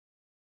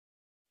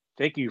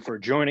Thank you for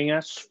joining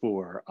us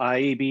for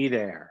IAB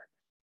There.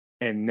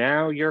 And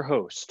now your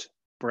host,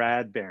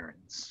 Brad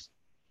Behrens.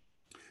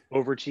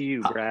 Over to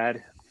you,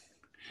 Brad.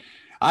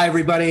 Hi,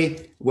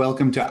 everybody.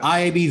 Welcome to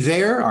IAB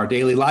There, our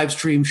daily live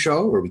stream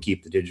show where we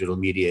keep the digital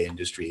media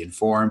industry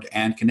informed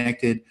and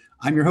connected.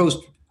 I'm your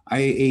host,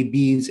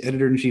 IAB's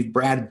editor-in-chief,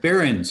 Brad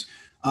Behrens.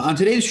 On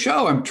today's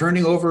show, I'm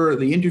turning over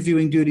the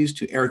interviewing duties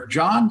to Eric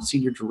John,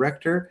 Senior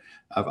Director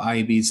of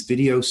IAB's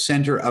Video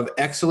Center of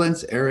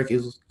Excellence. Eric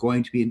is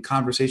going to be in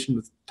conversation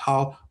with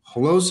Tal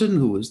Chalozin,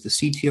 who is the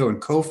CTO and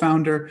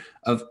co-founder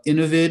of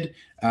Innovid.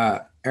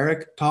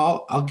 Eric,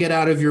 Tal, I'll get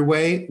out of your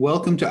way.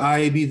 Welcome to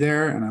IAB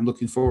There, and I'm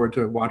looking forward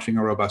to watching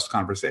a robust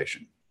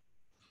conversation.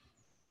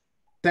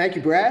 Thank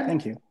you, Brad.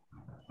 Thank you.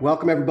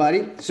 Welcome,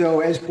 everybody.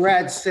 So as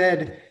Brad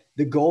said,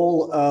 the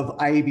goal of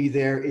IAB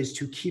There is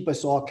to keep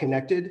us all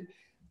connected.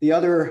 The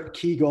other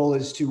key goal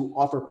is to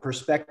offer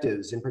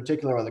perspectives, in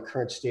particular on the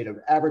current state of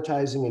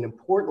advertising, and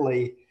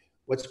importantly,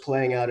 what's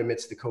playing out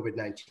amidst the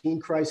COVID-19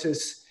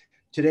 crisis.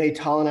 Today,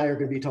 Tal and I are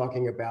going to be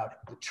talking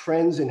about the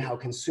trends and how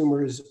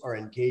consumers are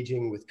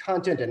engaging with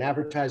content and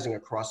advertising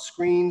across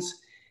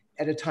screens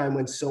at a time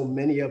when so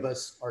many of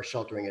us are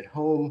sheltering at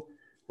home.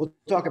 We'll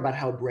talk about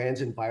how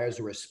brands and buyers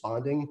are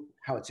responding,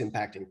 how it's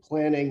impacting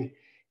planning,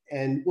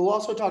 and we'll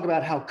also talk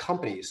about how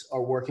companies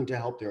are working to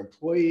help their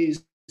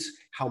employees,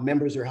 how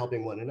members are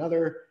helping one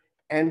another,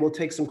 and we'll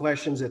take some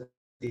questions at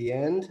the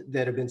end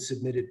that have been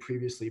submitted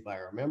previously by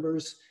our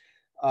members.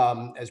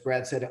 As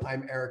Brad said,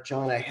 I'm Eric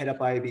John. I head up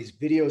IAB's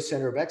Video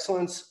Center of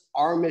Excellence.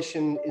 Our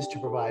mission is to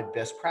provide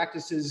best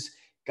practices,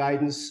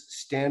 guidance,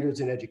 standards,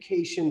 and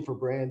education for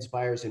brands,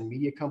 buyers, and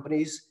media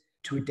companies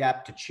to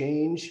adapt to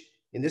change,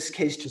 in this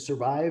case, to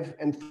survive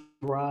and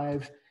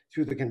thrive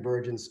through the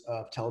convergence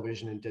of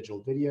television and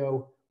digital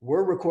video.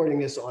 We're recording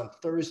this on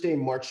Thursday,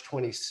 March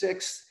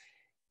 26th.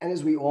 And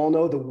as we all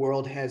know, the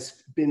world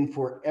has been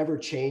forever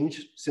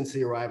changed since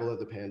the arrival of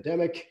the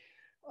pandemic.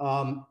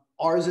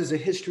 Ours is a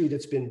history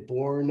that's been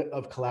born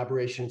of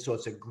collaboration. So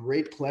it's a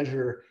great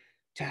pleasure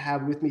to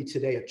have with me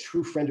today a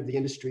true friend of the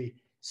industry,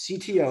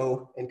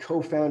 CTO and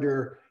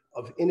co-founder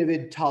of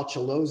Innovid, Tal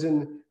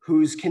Chalozin,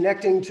 who's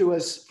connecting to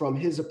us from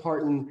his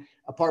apartment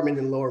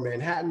in Lower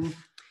Manhattan.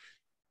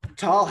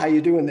 Tal, how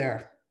you doing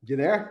there? You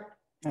there?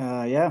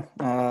 Yeah.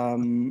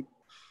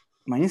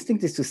 My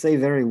instinct is to say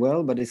very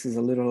well, but this is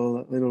a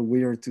little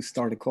weird to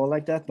start a call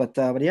like that. But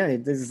yeah,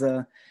 it is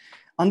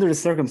under the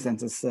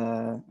circumstances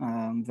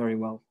very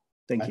well.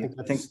 Thank you.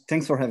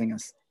 Thanks for having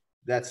us.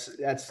 That's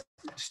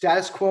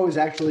status quo is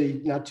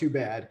actually not too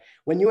bad.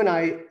 When you and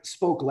I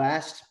spoke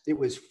last, it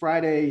was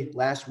Friday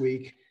last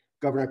week.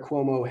 Governor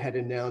Cuomo had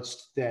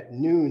announced at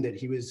noon that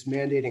he was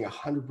mandating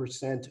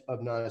 100%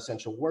 of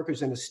non-essential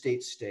workers in the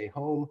state stay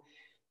home.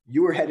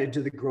 You were headed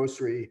to the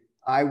grocery.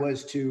 I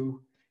was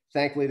too.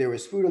 Thankfully, there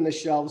was food on the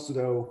shelves,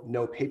 though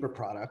no paper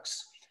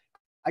products.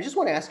 I just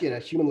want to ask you at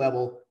a human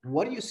level,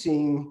 what are you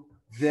seeing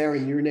there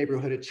in your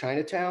neighborhood at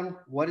Chinatown?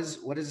 What's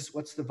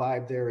the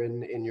vibe there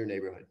in your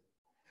neighborhood?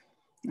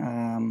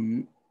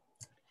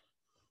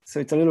 So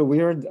it's a little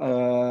weird.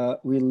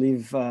 We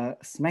live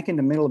smack in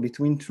the middle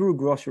between two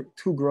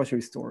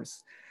grocery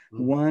stores.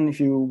 Mm-hmm. One,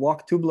 if you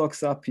walk 2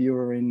 blocks up,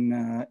 you're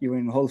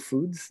in Whole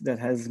Foods that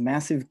has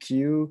massive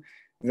queue,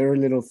 very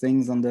little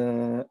things on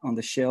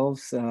the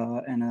shelves,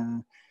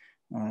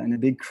 and a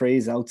big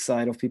craze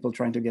outside of people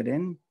trying to get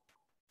in.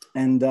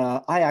 And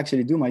I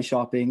actually do my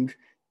shopping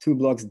 2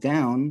 blocks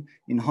down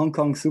in Hong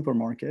Kong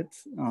supermarket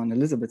on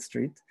Elizabeth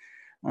Street.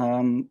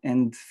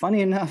 And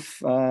funny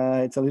enough,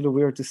 it's a little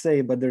weird to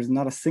say, but there's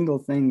not a single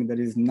thing that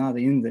is not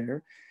in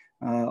there.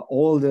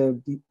 All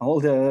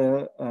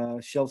the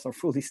shelves are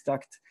fully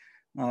stocked,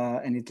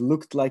 and it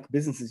looked like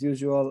business as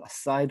usual,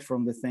 aside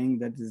from the thing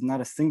that is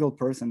not a single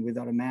person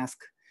without a mask,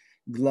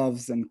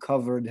 gloves, and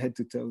covered head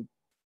to toe.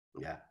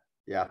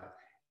 Yeah.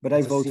 But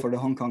I vote for the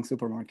Hong Kong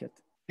supermarket.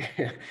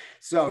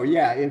 So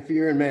yeah, if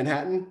you're in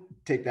Manhattan,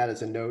 take that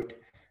as a note.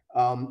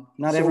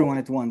 Not everyone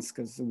at once,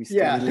 because we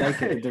like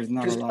it, but there's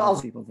not a lot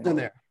of people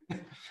there.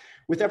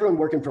 With everyone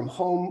working from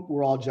home,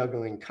 we're all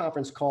juggling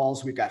conference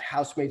calls. We've got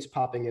housemates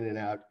popping in and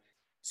out.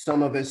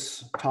 Some of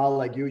us, Tal,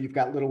 like you've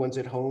got little ones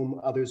at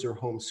home. Others are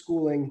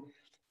homeschooling.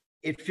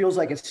 It feels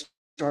like it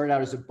started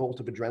out as a bolt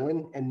of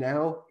adrenaline, and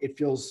now it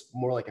feels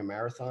more like a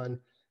marathon.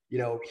 You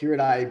know, here at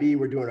IAB,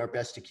 we're doing our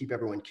best to keep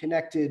everyone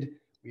connected.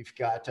 We've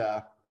got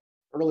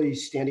early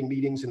standing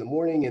meetings in the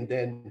morning, and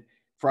then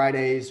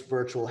Fridays,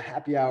 virtual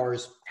happy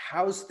hours.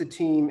 How's the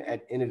team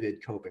at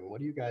Innovid coping?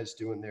 What are you guys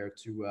doing there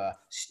to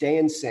stay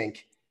in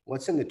sync?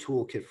 What's in the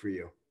toolkit for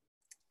you?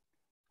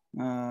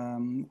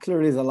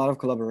 Clearly, there's a lot of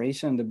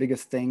collaboration. The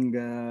biggest thing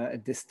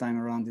at this time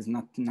around is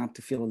not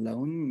to feel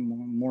alone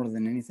more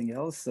than anything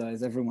else,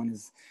 as everyone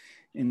is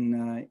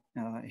in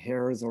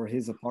hers or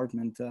his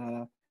apartment.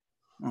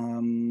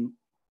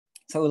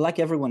 So like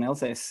everyone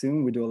else, I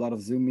assume we do a lot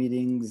of Zoom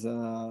meetings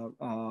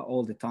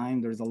all the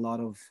time. There's a lot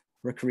of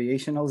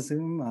recreational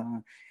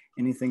Zoom,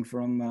 anything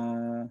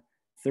from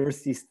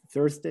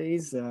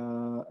Thursdays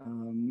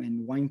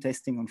and wine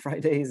tasting on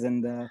Fridays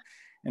and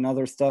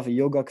other stuff,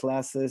 yoga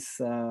classes,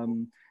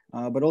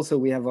 But also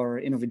we have our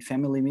Innovid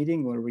family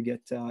meeting where we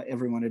get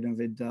everyone at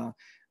Innovid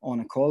on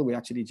a call. We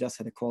actually just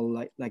had a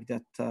call like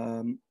that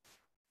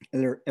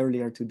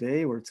earlier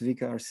today, where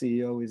Zvika, our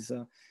CEO, is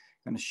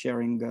kind of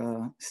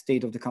sharing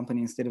state of the company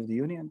and state of the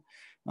union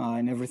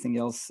and everything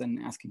else, and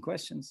asking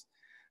questions.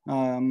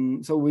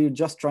 So we're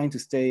just trying to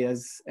stay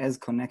as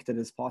connected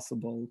as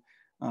possible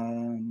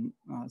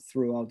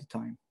throughout the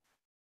time.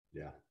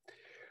 Yeah.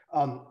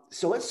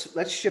 So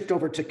let's shift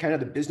over to kind of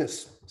the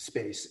business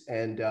space,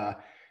 and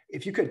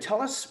if you could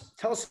tell us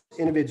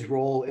Innovid's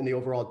role in the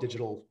overall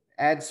digital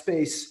ad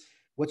space.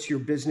 What's your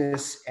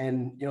business?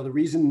 And the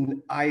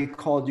reason I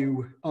called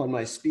you on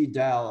my speed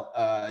dial,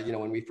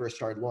 when we first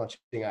started launching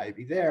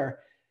IAB There,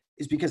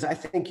 is because I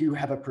think you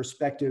have a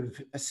perspective,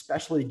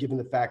 especially given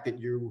the fact that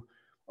you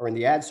are in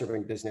the ad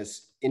serving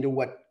business, into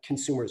what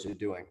consumers are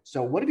doing.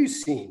 So what have you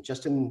seen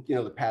just in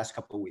the past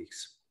couple of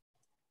weeks?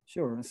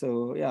 Sure.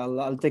 So yeah,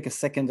 I'll take a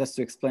second just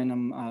to explain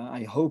them.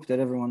 I hope that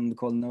everyone on the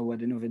call know what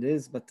Innovid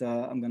is, but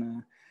I'm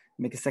gonna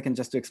make a second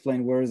just to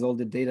explain where is all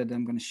the data that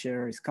I'm going to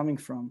share is coming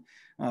from.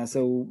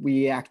 So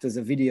we act as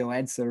a video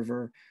ad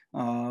server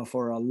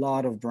for a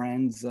lot of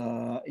brands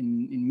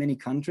in many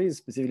countries,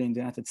 specifically in the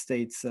United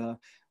States,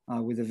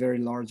 with a very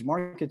large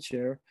market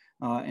share.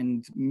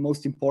 And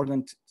most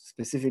important,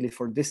 specifically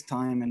for this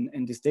time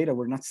and this data,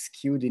 we're not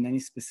skewed in any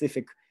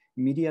specific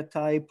media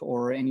type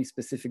or any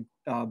specific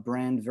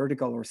brand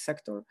vertical or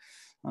sector.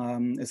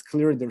 It's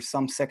clear there's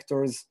some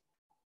sectors,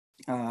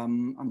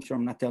 I'm sure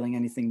I'm not telling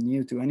anything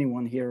new to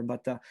anyone here,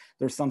 but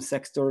there's some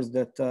sectors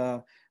that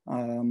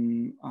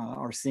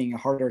are seeing a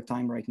harder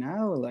time right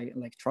now,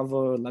 like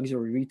travel,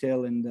 luxury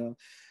retail, and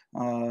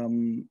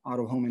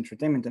out-of-home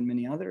entertainment, and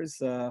many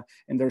others.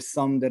 And there's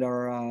some that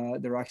are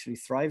they're actually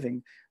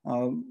thriving.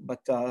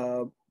 But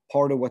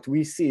part of what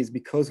we see is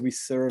because we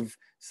serve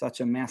such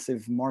a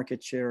massive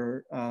market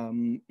share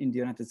in the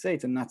United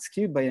States and not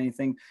skewed by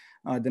anything,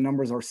 the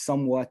numbers are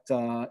somewhat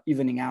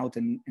evening out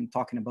and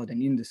talking about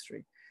an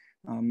industry.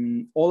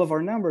 All of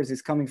our numbers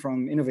is coming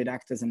from Innovid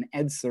Act as an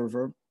ad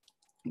server,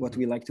 what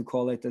we like to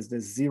call it as the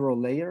zero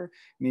layer,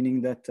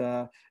 meaning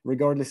that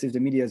regardless if the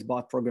media is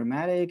bought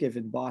programmatic, if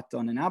it bought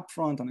on an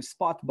upfront, on a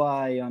spot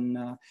buy,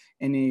 on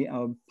any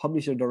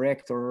publisher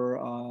direct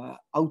or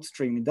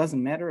outstream, it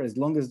doesn't matter. As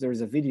long as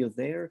there's a video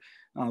there,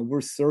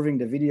 we're serving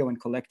the video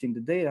and collecting the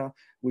data,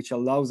 which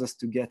allows us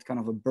to get kind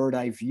of a bird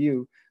eye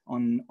view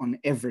on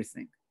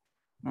everything.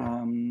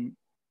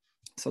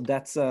 So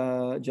that's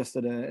just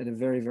at a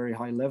very, very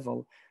high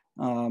level.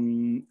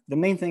 The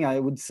main thing I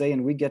would say,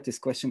 and we get this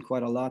question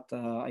quite a lot,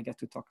 I get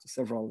to talk to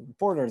several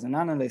reporters and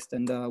analysts,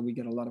 and we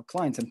get a lot of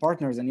clients and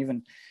partners, and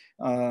even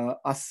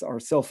us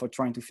ourselves are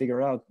trying to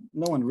figure out.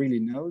 No one really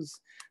knows.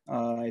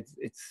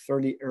 It's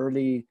fairly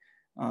early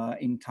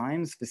in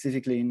time,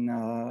 specifically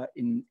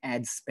in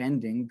ad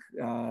spending.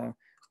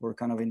 We're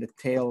kind of in the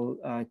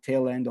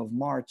tail end of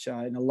March,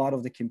 and a lot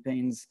of the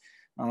campaigns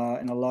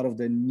and a lot of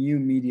the new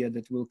media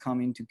that will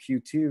come into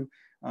Q2,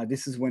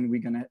 this is when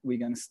we're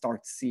gonna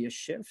start to see a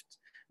shift.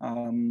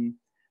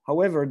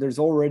 However, there's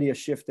already a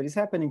shift that is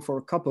happening for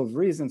a couple of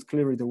reasons.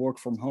 Clearly, the work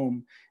from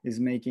home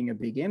is making a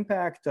big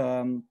impact.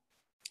 I'm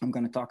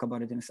going to talk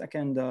about it in a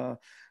second.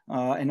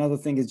 Another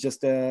thing is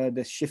just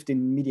the shift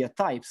in media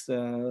types,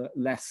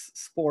 less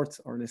sports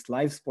or less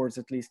live sports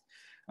at least,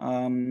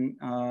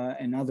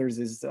 and others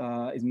is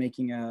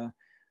making a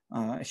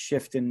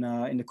shift in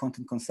the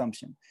content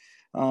consumption.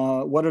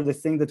 What are the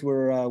things that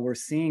we're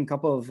seeing? A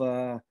couple of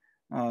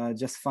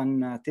just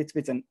fun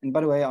tidbits. And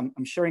by the way,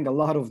 I'm sharing a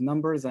lot of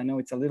numbers. I know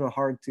it's a little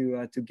hard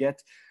to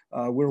get.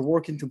 We're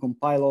working to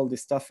compile all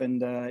this stuff, and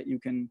you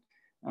can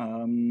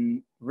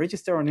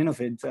register on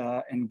Innovid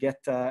and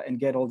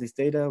get all this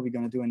data. We're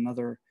going to do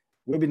another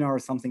webinar or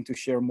something to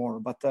share more,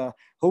 but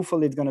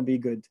hopefully it's going to be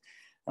good.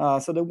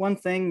 So the one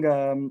thing,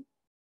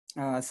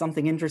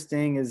 something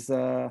interesting is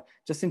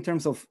just in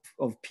terms of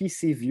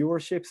PC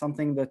viewership,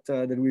 something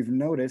that we've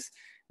noticed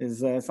is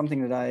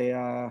something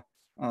that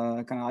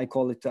I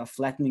call it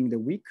flattening the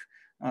week.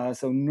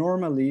 So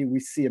normally we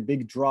see a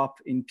big drop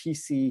in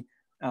PC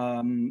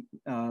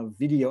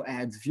video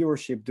ads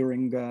viewership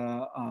during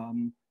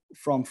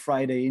from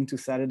Friday into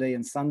Saturday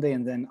and Sunday,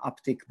 and then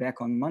uptick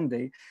back on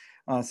Monday.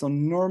 So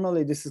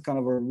normally this is kind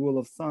of a rule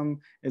of thumb,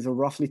 is a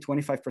roughly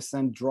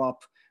 25%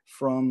 drop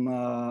from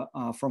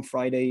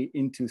Friday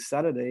into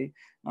Saturday,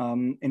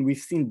 and we've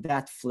seen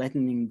that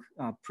flattening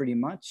pretty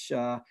much,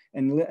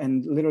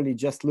 and literally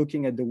just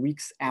looking at the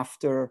weeks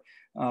after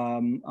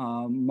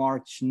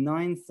March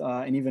 9th,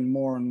 and even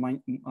more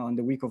on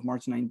the week of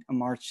March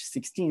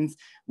 16th,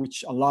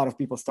 which a lot of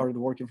people started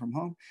working from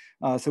home.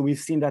 So we've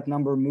seen that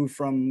number move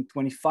from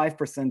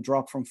 25%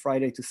 drop from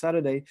Friday to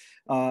Saturday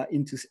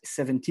into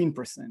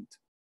 17%.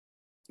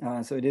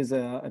 So it is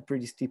a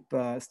pretty steep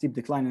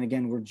decline, and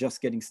again, we're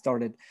just getting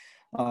started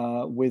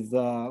with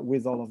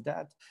all of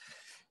that.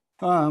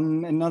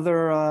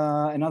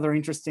 Another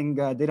interesting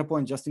data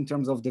point, just in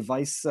terms of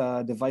device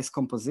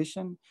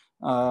composition.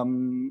 Or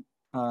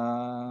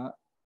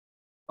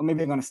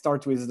maybe I'm going to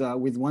start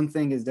with one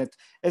thing, is that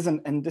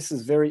and this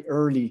is very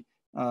early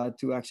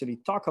to actually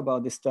talk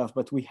about this stuff,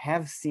 but we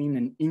have seen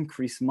an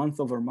increase month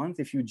over month.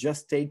 If you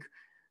just take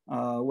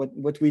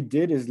what we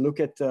did is look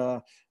at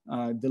the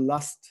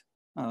last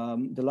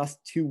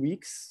 2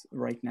 weeks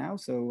right now.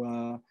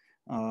 So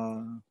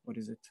what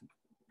is it?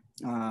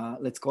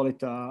 Let's call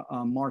it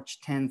March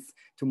 10th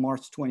to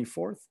March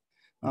 24th.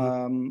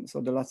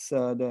 So the last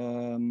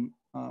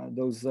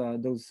those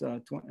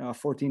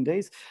 14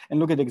 days, and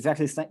look at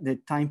exactly the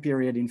time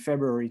period in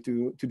February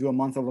to do a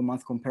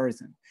month-over-month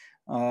comparison.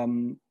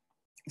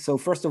 So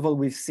first of all,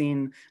 we've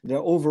seen the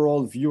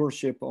overall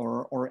viewership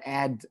or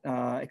ad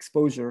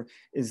exposure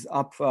is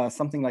up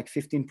something like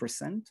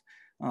 15%.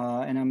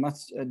 And I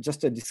must,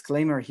 just a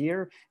disclaimer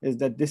here is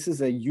that this is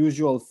a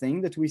usual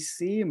thing that we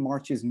see.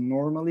 March is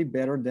normally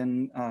better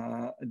than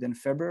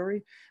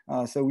February.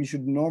 So we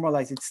should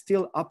normalize. It's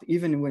still up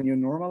even when you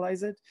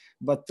normalize it,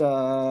 but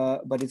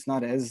it's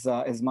not as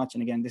much.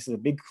 And again, this is a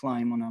big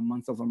climb on a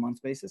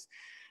month-over-month basis.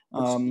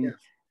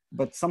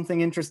 But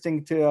something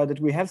interesting that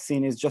we have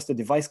seen is just a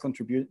device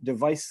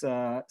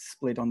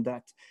split on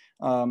that.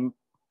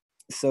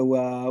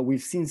 So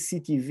we've seen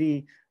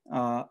CTV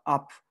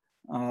up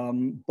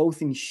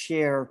both in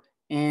share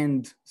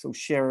and so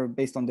share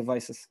based on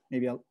devices.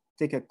 Maybe I'll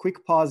take a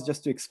quick pause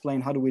just to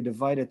explain how do we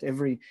divide it.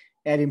 Every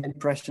ad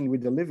impression we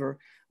deliver,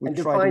 we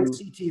try to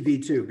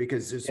CTV too,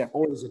 because there's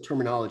always a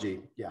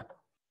terminology. Yeah.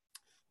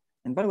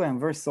 And by the way, I'm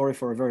very sorry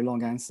for a very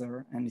long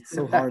answer, and it's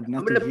so hard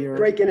not to hear. I'm going to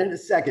break in a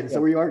second, so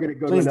we are going to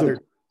go to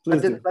another.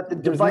 But the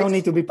device, no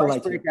need to be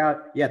polite.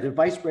 Breakout, the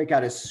device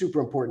breakout is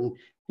super important.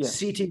 Yeah.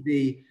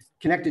 CTV,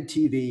 connected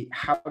TV.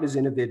 How does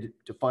Innovid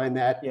define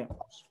that? Yeah.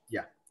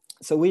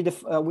 So we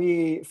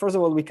first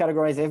of all, we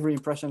categorize every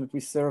impression that we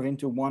serve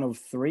into one of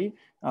three.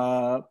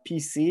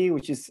 PC,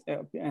 which is,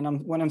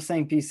 when I'm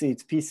saying PC,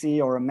 it's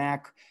PC or a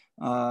Mac.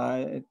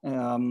 Or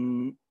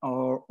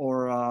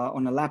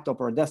on a laptop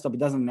or a desktop, it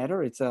doesn't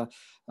matter. It's a,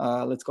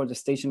 let's call it a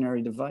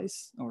stationary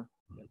device, or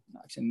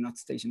actually not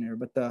stationary,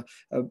 but a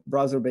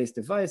browser-based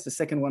device. The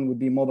second one would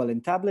be mobile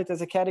and tablet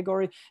as a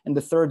category. And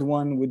the third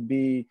one would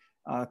be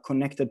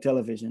connected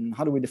television.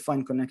 How do we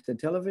define connected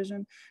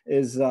television?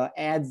 Is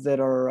ads that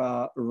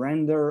are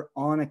rendered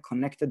on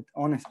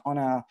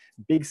a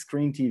big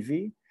screen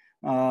TV.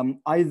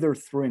 Either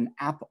through an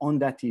app on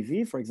that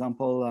TV, for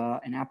example,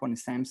 an app on a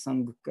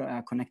Samsung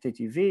connected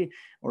TV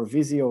or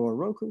Vizio or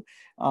Roku,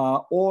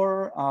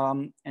 or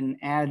an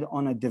ad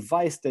on a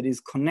device that is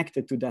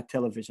connected to that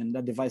television.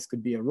 That device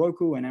could be a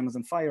Roku, an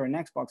Amazon Fire, an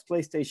Xbox,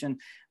 PlayStation,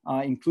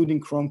 including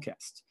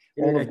Chromecast.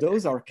 All of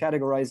those are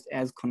categorized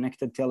as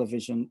connected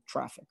television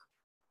traffic.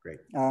 Great.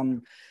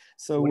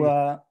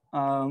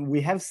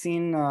 We have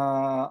seen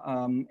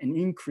an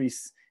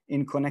increase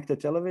in connected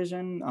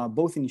television,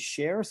 both in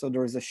share. So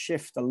there is a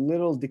shift, a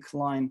little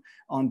decline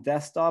on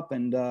desktop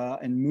and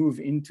move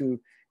into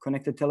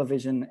connected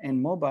television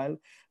and mobile.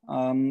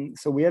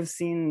 So we have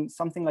seen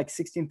something like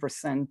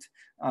 16%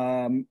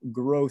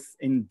 growth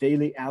in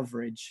daily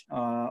average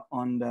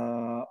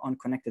on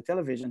connected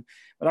television.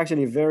 But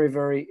actually a very,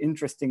 very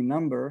interesting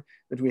number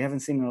that we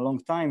haven't seen in a long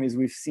time is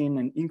we've seen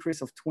an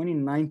increase of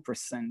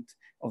 29%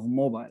 of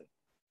mobile.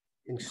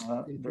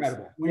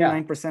 Incredible.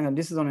 29%, and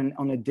this is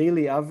on a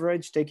daily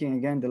average, taking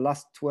again the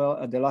last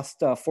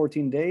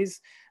 14 days,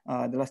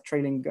 the last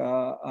trailing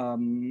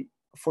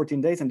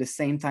 14 days, and the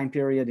same time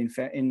period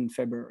in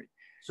February.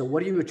 So,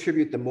 what do you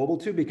attribute the mobile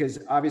to? Because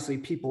obviously,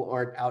 people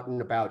aren't out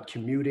and about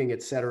commuting,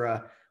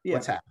 etc.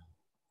 What's happening?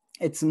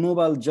 It's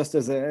mobile just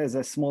as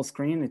a small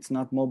screen. It's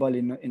not mobile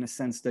in a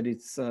sense that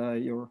it's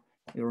you're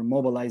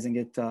mobilizing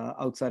it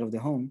outside of the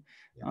home.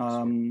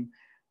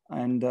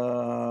 And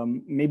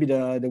maybe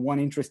the one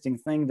interesting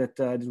thing that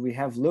we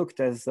have looked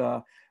as,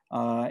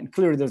 and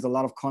clearly there's a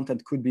lot of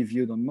content could be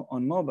viewed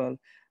on mobile,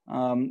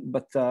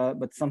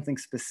 but something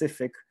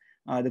specific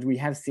that we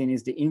have seen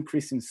is the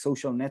increase in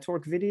social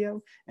network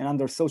video. And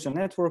under social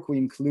network, we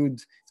include,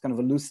 it's kind of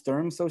a loose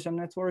term, social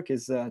network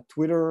is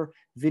Twitter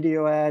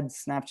video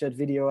ads, Snapchat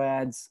video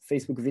ads,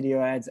 Facebook video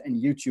ads, and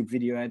YouTube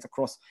video ads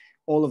across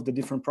all of the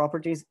different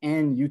properties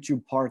and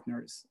YouTube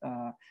partners.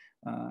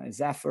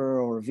 Zaffer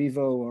or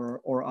Vivo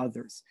or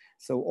others.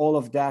 So all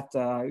of that,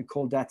 we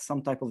call that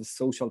some type of a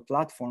social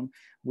platform,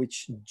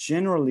 which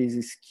generally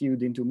is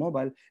skewed into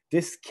mobile.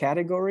 This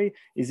category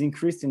is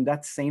increased in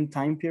that same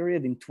time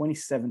period in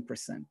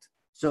 27%.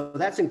 So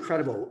that's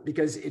incredible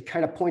because it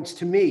kind of points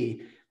to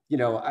me,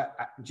 I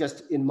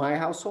just in my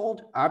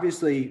household,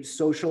 obviously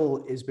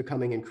social is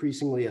becoming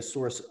increasingly a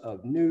source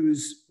of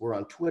news. We're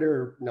on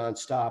Twitter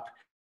nonstop.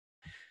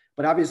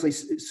 But obviously,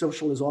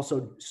 social is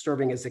also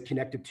serving as a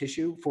connective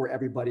tissue for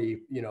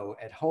everybody,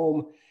 at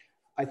home.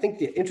 I think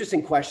the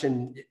interesting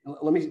question,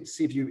 let me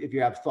see if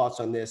you have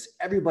thoughts on this.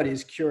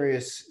 Everybody's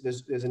curious.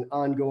 There's an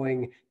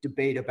ongoing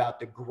debate about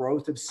the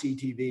growth of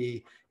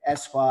CTV,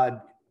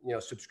 SVOD,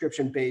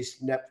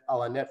 subscription-based a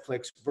la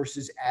Netflix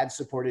versus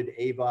ad-supported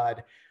AVOD.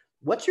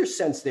 What's your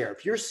sense there?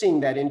 If you're seeing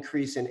that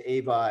increase in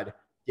AVOD,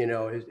 You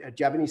know, do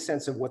you have any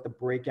sense of what the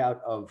breakout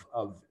of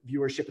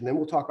viewership, and then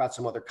we'll talk about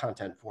some other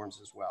content forms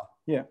as well.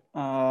 Yeah.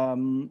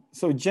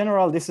 So in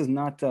general, this is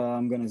not,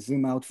 I'm going to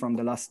zoom out from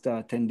the last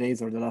 10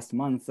 days or the last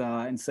month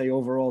and say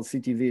overall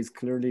CTV is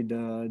clearly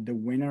the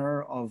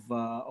winner of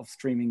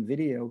streaming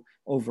video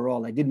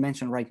overall. I did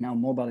mention right now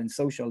mobile and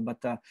social, but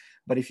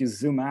if you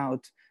zoom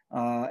out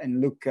and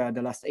look at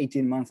the last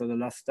 18 months or the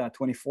last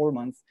 24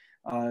 months,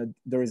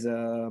 there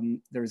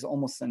is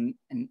almost an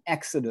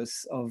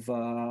exodus of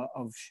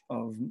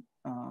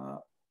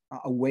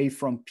away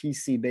from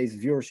PC-based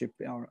viewership,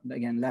 or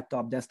again,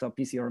 laptop, desktop,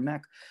 PC, or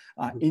Mac,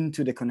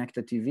 into the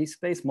connected TV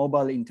space.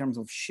 Mobile, in terms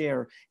of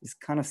share, is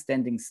kind of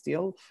standing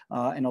still,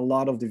 and a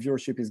lot of the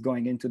viewership is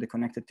going into the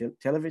connected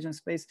television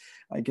space.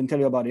 I can tell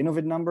you about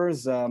Innovid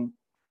numbers.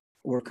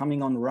 We're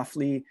coming on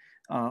roughly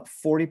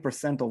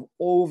 40% of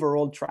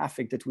overall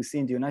traffic that we see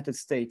in the United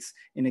States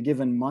in a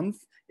given month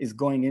is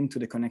going into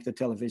the connected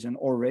television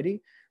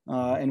already.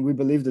 And we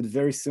believe that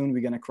very soon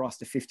we're going to cross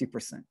the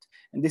 50%.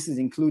 And this is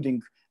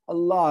including a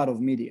lot of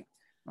media,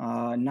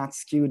 not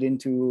skewed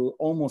into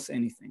almost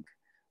anything.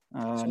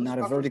 Not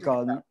a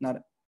vertical,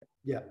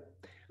 Yeah.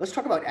 Let's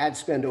talk about ad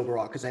spend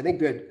overall, because I think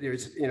that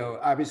there's, you know,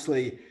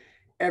 obviously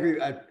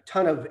a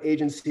ton of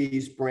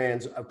agencies,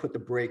 brands have put the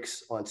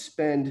brakes on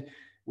spend.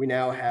 We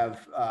now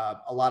have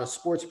a lot of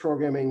sports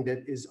programming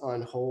that is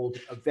on hold.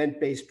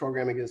 Event-based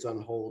programming is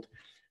on hold.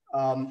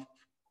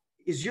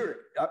 Is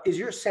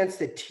your sense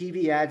that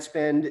TV ad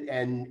spend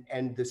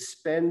and the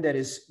spend that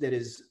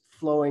is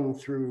flowing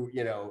through,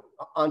 you know,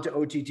 onto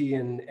OTT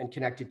and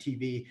connected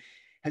TV,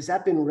 has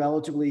that been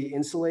relatively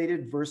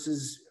insulated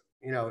versus,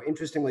 you know,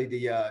 interestingly,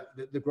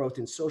 the growth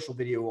in social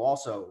video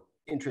also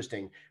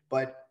interesting,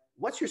 but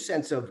what's your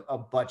sense of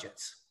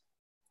budgets?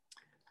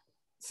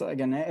 So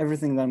again,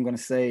 everything that I'm going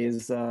to say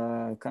is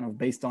kind of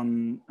based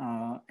on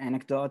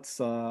anecdotes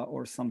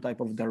or some type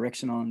of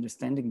directional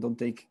understanding. Don't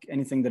take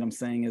anything that I'm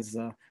saying as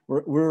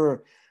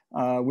we're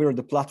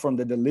the platform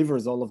that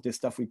delivers all of this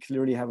stuff. We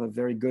clearly have a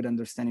very good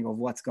understanding of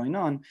what's going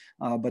on,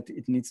 but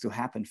it needs to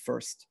happen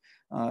first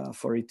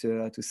for it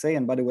to say.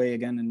 And by the way,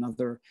 again,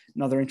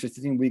 another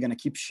interesting thing, we're going to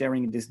keep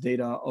sharing this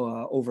data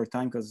over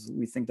time, because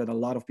we think that a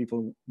lot of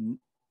people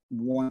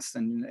wants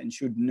and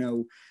should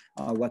know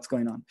what's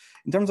going on.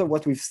 In terms of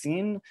what we've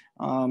seen,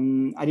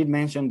 I did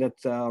mention that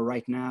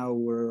right now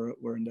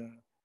we're in the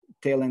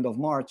tail end of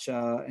March,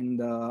 and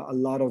a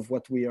lot of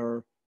what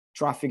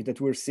traffic that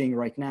we're seeing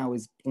right now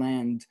is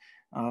planned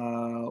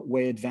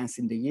way advanced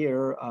in the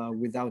year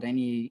without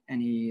any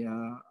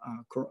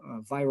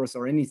virus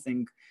or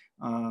anything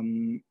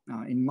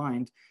in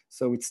mind.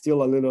 So it's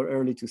still a little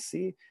early to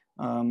see.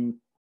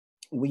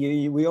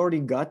 We already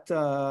got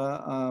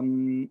a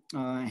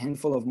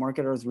handful of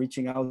marketers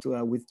reaching out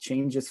with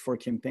changes for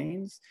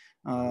campaigns,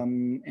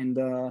 and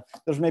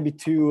there's maybe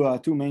two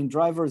main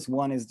drivers.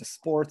 One is the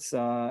sports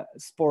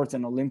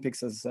and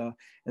Olympics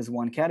as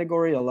one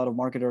category. A lot of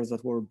marketers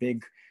that were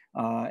big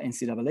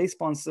NCAA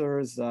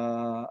sponsors,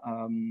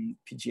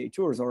 PGA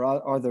tours, or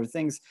other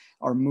things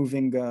are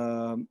moving,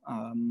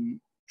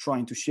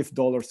 trying to shift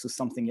dollars to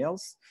something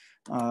else.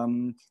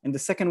 And the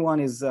second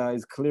one is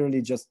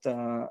clearly just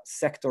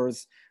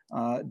sectors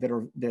that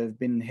have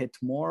been hit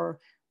more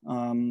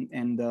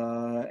and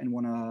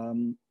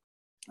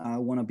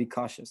want to be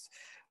cautious.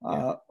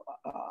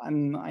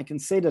 I can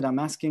say that I'm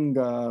asking,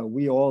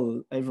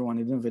 everyone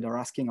at Innovid are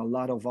asking a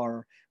lot of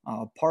our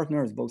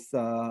partners, both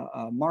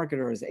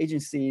marketers,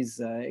 agencies,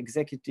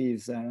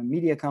 executives,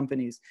 media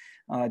companies,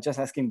 just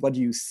asking, what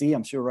do you see?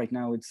 I'm sure right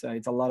now it's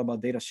a lot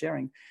about data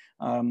sharing.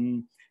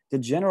 The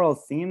general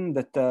theme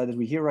that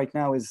we hear right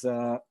now is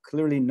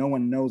clearly no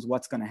one knows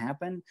what's going to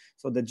happen.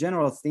 So the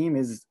general theme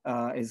is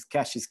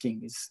cash is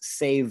king, is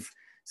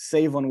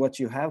save on what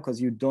you have, because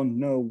you don't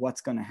know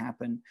what's going to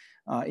happen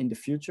in the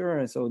future.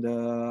 And so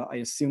I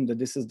assume that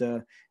this is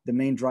the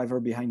main driver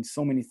behind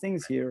so many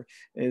things here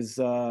is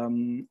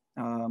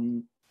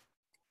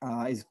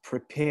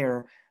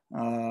prepare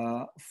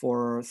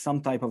for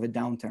some type of a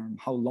downturn.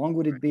 How long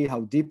would it be?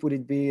 How deep would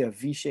it be? A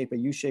V shape, a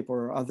U shape,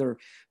 or other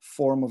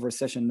form of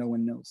recession? No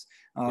one knows.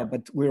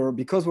 But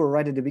because we're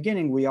right at the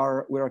beginning, we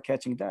are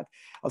catching that.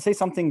 I'll say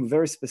something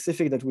very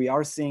specific that we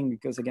are seeing,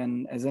 because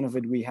again, as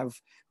Innovid, we have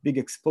big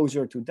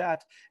exposure to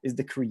that, is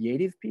the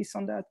creative piece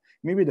on that.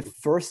 Maybe the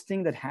first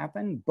thing that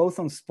happened, both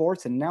on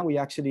sports, and now we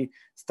actually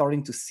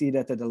starting to see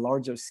that at a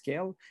larger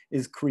scale,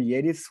 is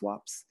creative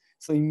swaps.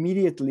 So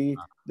immediately,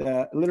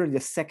 literally the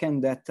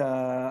second that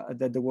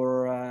there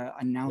were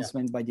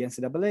announcements by the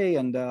NCAA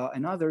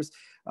and others,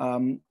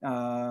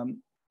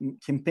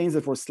 campaigns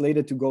that were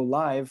slated to go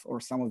live, or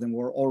some of them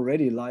were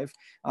already live,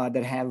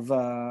 that have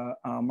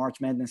March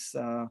Madness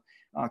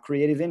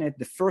creative in it.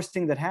 The first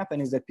thing that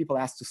happened is that people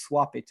asked to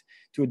swap it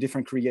to a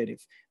different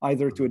creative,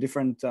 either to a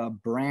different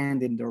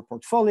brand in their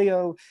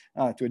portfolio,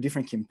 to a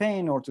different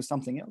campaign, or to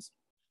something else.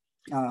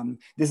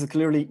 This is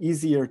clearly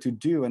easier to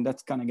do, and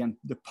that's kind of, again,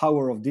 the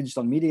power of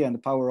digital media and the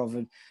power of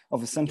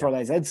a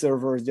centralized ad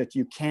server, is that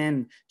you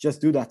can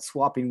just do that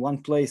swap in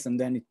one place and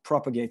then it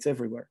propagates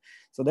everywhere.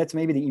 So that's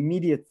maybe the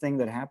immediate thing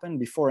that happened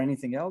before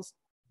anything else.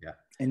 Yeah.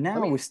 And now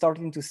we're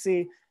starting to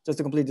see, just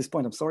to complete this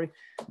point, I'm sorry.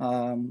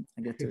 I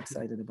get too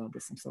excited about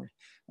this, I'm sorry.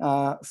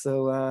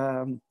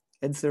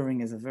 Ad serving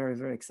is a very,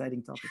 very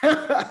exciting topic.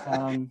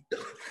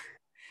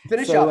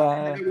 Finish up.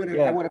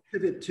 I want to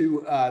pivot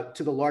to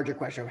the larger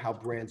question of how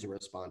brands are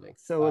responding.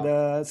 So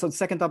the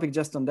second topic,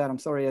 just on that, I'm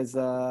sorry, is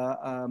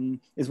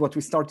what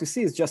we start to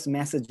see is just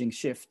messaging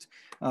shift.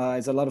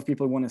 As a lot of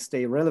people want to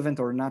stay relevant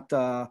or not,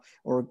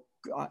 or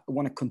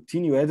want to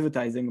continue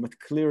advertising, but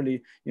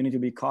clearly you need to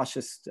be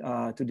cautious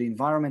to the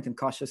environment and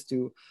cautious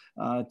to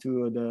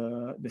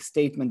the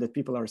statement that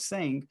people are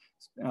saying.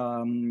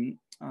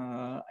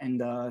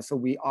 So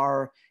we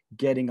are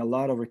getting a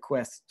lot of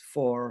requests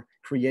for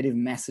creative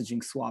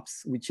messaging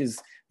swaps, which is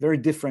very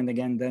different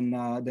again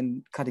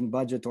than cutting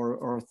budget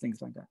or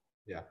things like that.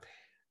 Yeah,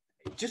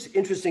 just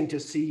interesting to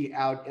see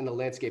out in the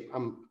landscape.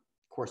 I'm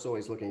of course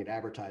always looking at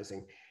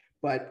advertising,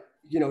 but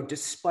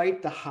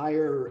despite the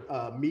higher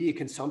media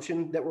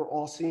consumption that we're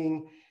all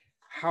seeing,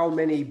 how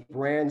many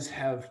brands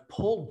have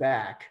pulled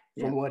back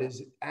from what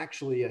is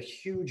actually a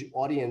huge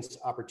audience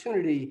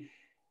opportunity.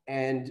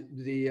 And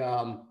the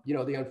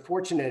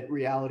unfortunate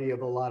reality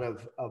of a lot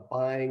of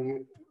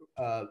buying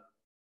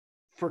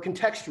for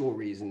contextual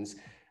reasons,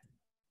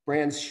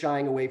 brands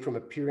shying away from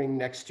appearing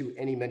next to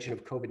any mention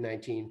of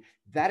COVID-19.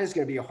 That is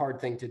going to be a hard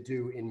thing to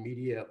do in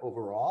media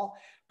overall.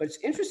 But it's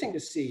interesting to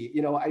see,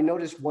 I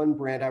noticed one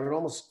brand, I would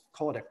almost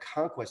call it a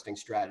conquesting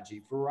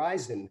strategy.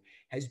 Verizon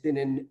has been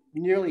in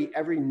nearly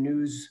every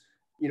news,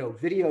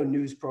 video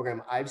news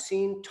program I've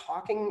seen,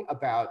 talking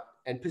about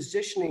and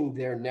positioning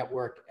their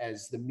network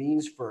as the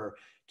means for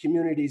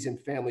communities and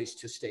families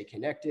to stay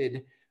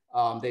connected.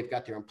 They've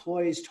got their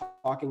employees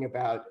talking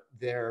about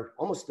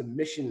almost the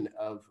mission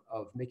of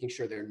making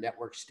sure their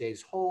network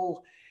stays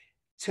whole.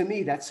 To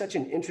me, that's such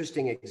an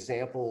interesting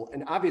example.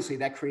 And obviously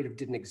that creative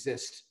didn't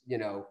exist,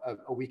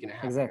 a week and a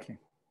half Exactly.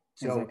 ago.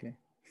 So exactly.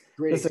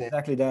 Great That's example.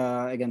 exactly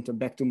again,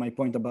 back to my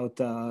point about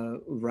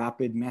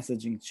rapid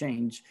messaging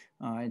change.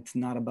 It's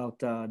not about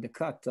the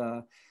cut.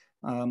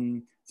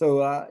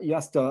 So you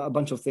asked a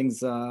bunch of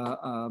things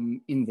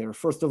in there.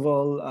 First of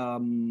all,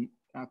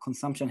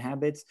 consumption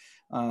habits.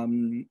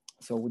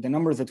 So the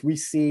numbers that we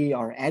see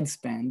are ad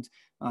spend.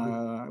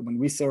 When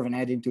we serve an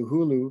ad into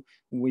Hulu,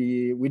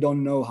 we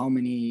don't know how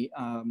many,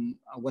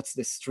 what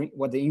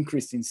the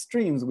increase in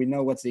streams. We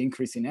know what's the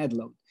increase in ad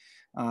load.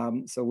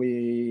 So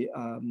we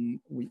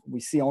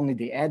see only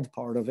the ad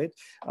part of it.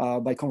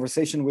 By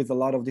conversation with a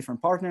lot of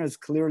different partners,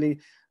 clearly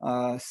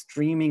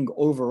streaming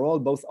overall,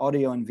 both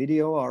audio and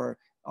video are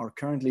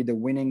currently the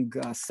winning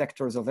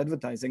sectors of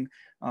advertising,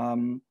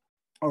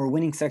 or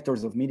winning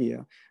sectors of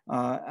media,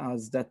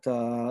 as that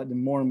the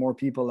more and more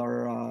people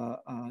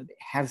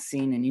have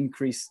seen an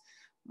increase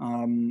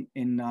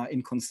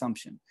in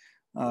consumption.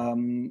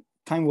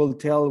 Time will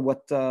tell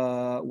what's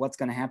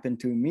going to happen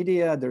to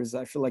media.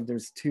 I feel like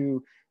there's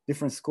two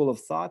different school of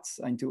thoughts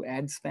into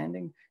ad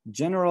spending.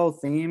 General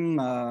theme,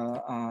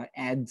 the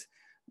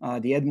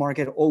ad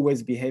market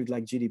always behaved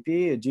like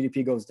GDP.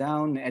 GDP goes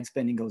down, ad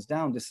spending goes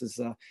down. This is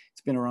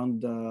it's been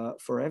around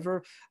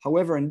forever.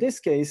 However, in this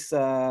case,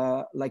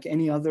 like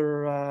any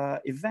other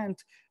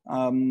event,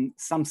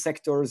 some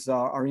sectors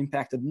are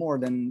impacted more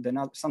than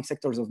some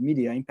sectors of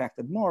media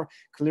impacted more.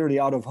 Clearly,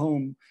 out of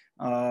home,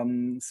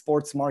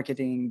 sports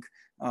marketing,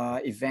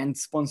 event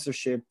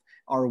sponsorship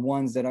are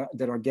ones that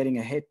are getting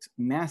a hit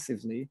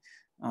massively.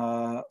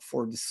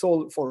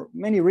 For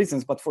many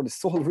reasons, but for the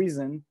sole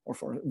reason, or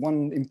for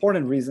one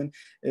important reason,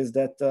 is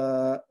that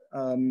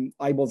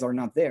eyeballs are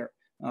not there.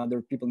 There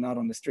are people not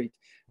on the street.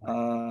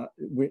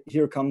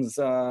 Here comes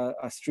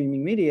a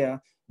streaming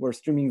media, where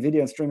streaming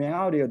video and streaming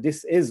audio,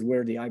 this is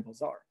where the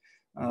eyeballs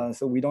are.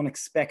 So we don't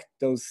expect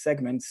those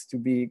segments to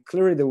be,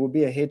 clearly there will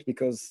be a hit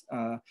because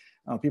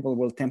people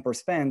will temper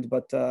spend,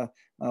 but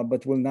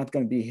we're not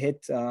going to be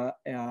hit.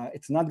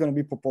 It's not going to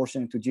be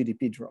proportionate to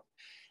GDP drop.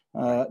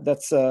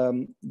 That's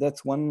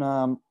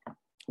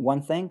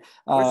one thing.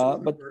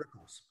 But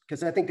verticals,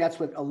 because I think that's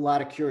what a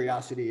lot of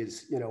curiosity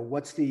is.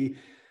 What's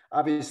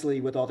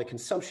obviously with all the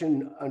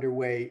consumption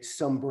underway,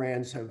 some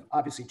brands have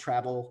obviously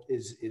travel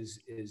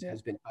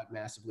has been cut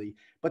massively,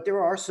 but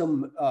there are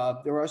some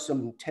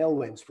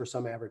tailwinds for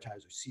some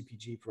advertisers.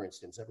 CPG, for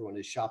instance, everyone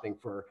is shopping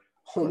for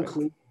home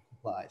cleaning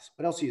supplies.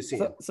 What else are you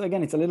seeing? So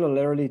again, it's a little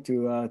early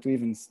to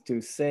even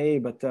say,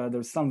 but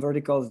there's some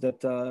verticals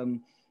that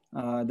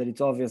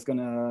it's obvious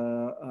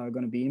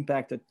gonna be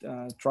impacted.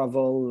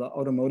 Travel,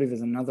 automotive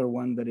is another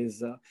one that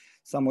is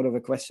somewhat of a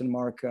question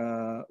mark,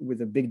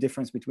 with a big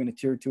difference between a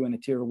tier 2 and a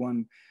tier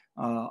 1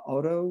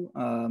 auto.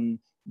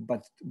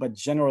 But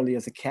generally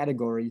as a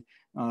category,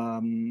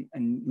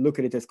 and look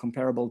at it as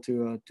comparable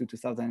to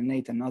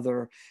 2008,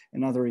 another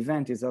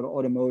event is that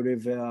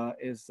automotive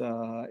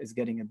is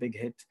getting a big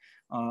hit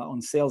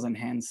on sales, and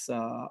hence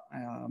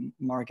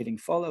marketing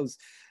follows.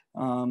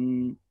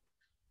 On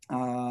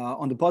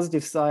the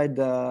positive side,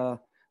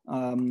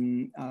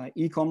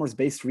 e-commerce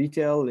based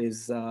retail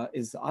is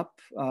up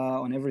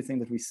on everything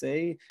that we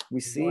say. We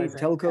see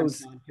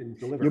telcos.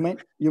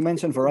 You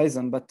mentioned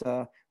Verizon, but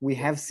we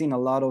have seen a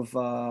lot of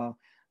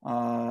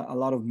a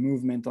lot of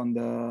movement on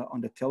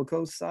the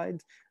telco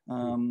side.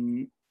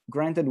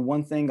 Granted,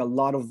 one thing, a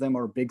lot of them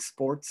are big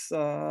sports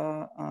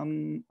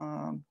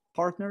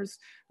partners,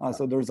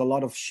 so there's a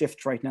lot of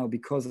shift right now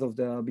because of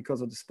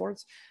the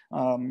sports.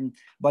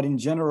 But in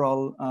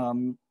general,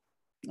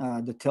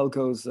 the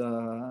telcos,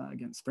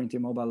 again, Sprint,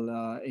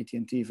 T-Mobile,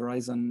 AT&T,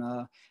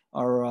 Verizon,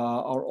 are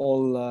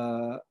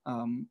all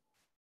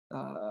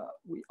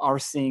we are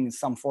seeing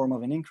some form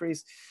of an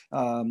increase.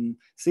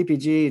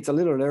 CPG, it's a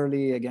little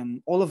early.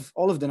 Again, all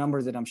of the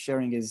numbers that I'm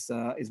sharing is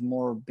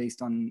more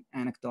based on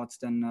anecdotes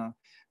than a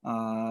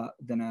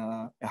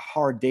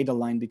hard data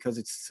line, because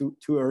it's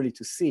too early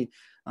to see.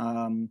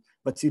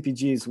 But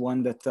CPG is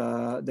one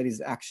that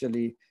is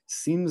actually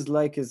seems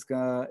like is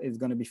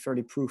going to be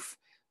fairly proof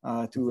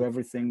to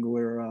everything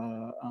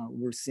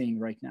we're seeing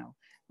right now.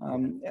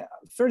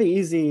 Fairly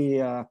easy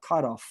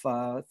cutoff.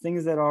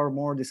 Things that are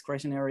more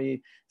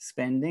discretionary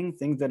spending,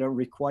 things that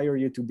require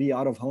you to be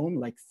out of home,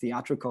 like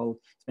theatrical,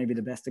 maybe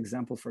the best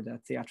example for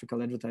that.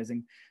 Theatrical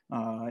advertising,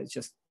 it's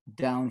just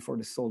down for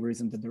the sole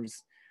reason that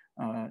there's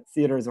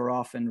theaters are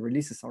off and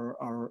releases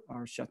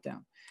are shut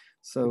down.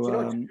 So,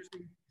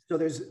 so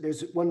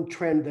there's one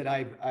trend that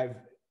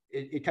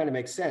it kind of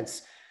makes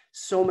sense.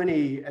 So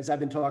many, as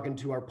I've been talking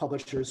to our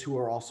publishers who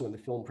are also in the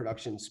film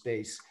production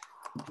space,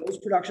 those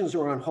productions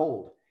are on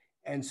hold.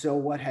 And so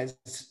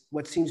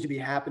what seems to be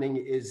happening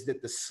is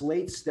that the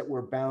slates that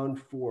were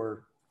bound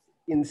for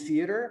in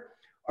theater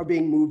are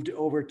being moved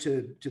over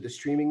to the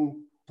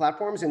streaming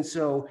platforms. And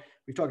so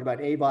we've talked about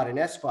AVOD and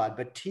SVOD,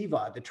 but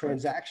TVOD, the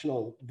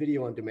transactional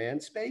video on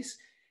demand space,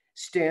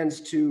 stands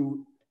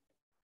to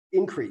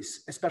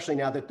increase, especially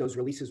now that those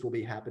releases will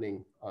be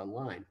happening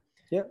online.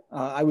 Yeah,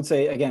 I would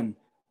say, again,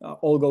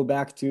 all go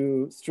back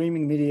to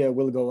streaming media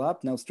will go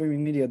up. Now,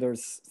 streaming media,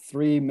 there's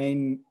three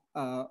main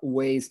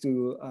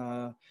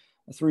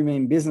three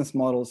main business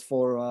models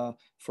for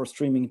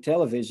streaming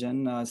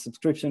television: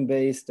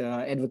 subscription-based,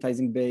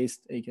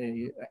 advertising-based,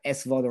 aka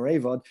SVOD or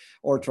AVOD,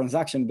 or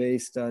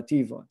transaction-based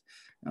TVOD.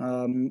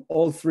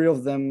 All three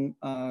of them,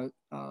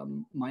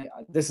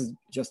 this is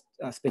just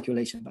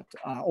speculation, but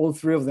all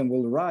three of them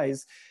will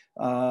rise.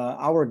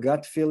 Our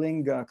gut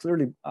feeling,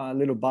 clearly a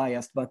little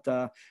biased, but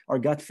our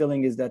gut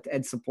feeling is that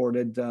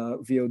ad-supported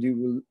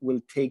VOD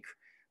will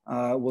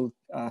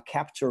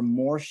capture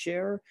more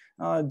share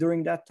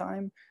during that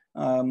time.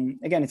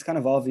 Again, it's kind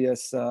of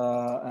obvious.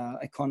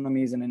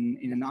 Economies in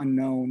an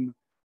unknown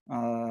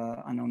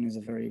is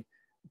a very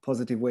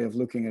positive way of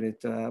looking at it,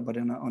 but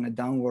on a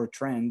downward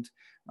trend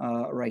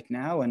right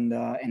now, and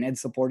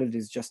ad-supported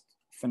is just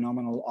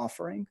phenomenal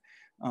offering.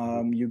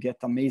 You get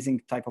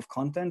amazing type of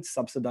content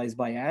subsidized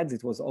by ads.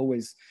 It was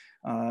always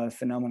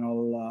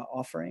phenomenal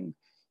offering.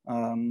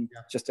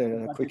 Just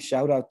a quick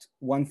shout out.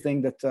 One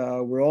thing that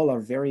we all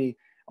are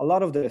a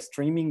lot of the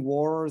streaming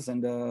wars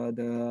and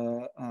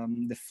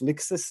the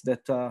flixes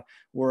that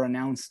were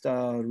announced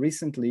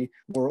recently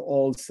were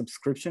all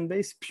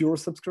subscription-based, pure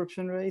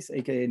subscription-based,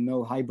 aka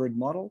no hybrid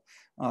model.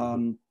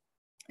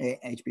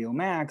 HBO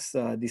Max,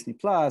 Disney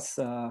Plus,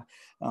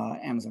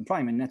 Amazon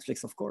Prime, and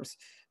Netflix, of course.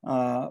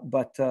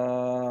 But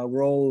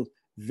we're all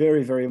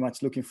very, very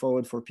much looking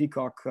forward for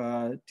Peacock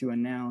to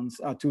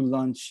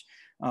launch.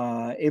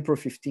 April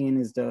 15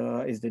 is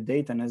the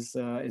date, and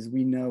as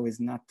we know, is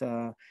not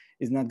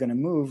going to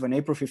move. And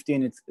April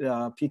 15,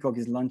 Peacock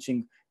is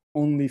launching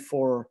only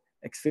for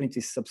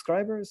Xfinity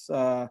subscribers,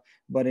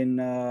 but in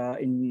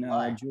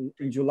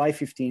July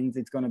 15th,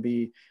 it's going to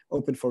be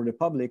open for the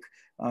public.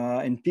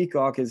 And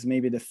Peacock is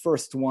maybe the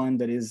first one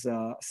that is,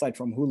 aside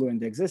from Hulu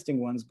and the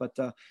existing ones, but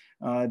the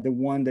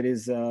one that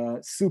is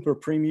super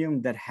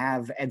premium that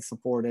have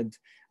ad-supported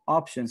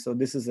options. So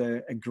this is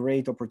a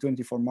great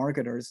opportunity for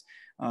marketers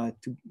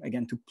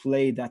to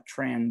play that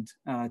trend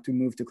to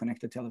move to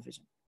connected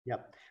television.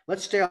 Yep.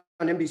 Let's stay on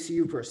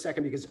NBCU for a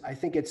second, because I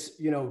think it's,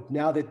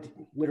 now that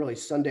literally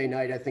Sunday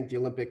night, I think the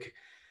Olympic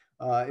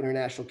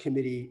International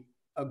Committee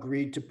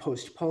agreed to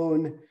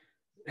postpone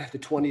the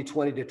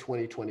 2020 to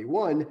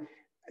 2021.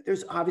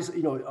 There's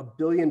obviously, $1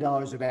 billion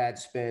of ad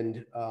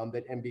spend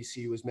that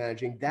NBCU was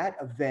managing. That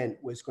event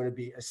was going to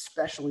be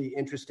especially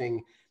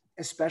interesting,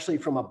 especially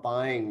from a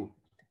buying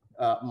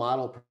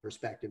model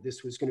perspective.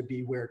 This was going to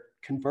be where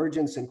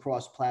convergence and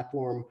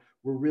cross-platform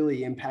were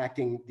really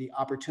impacting the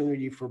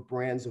opportunity for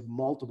brands of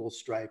multiple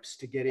stripes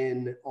to get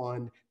in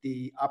on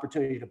the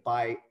opportunity to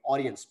buy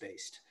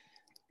audience-based,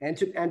 and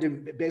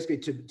to basically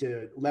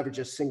to leverage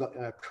a single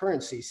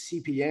currency,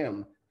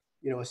 CPM,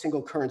 a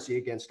single currency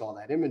against all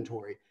that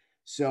inventory.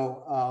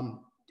 So,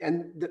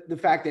 and the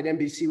fact that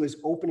NBC was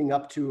opening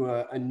up to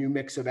a new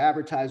mix of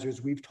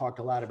advertisers, we've talked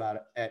a lot about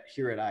it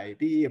here at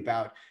IAB,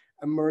 about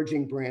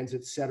emerging brands,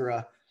 et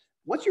cetera.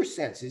 What's your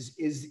sense? Is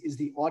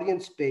the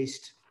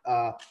audience-based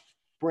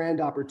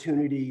brand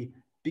opportunity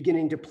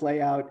beginning to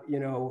play out,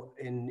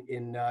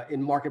 in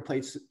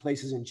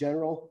marketplaces in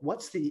general?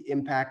 What's the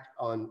impact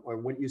on, or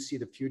what you see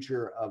the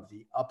future of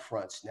the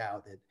upfronts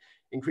now that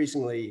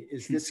increasingly,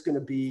 is this going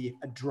to be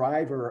a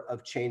driver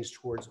of change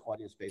towards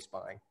audience-based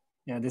buying?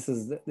 Yeah, this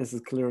is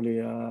clearly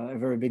a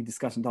very big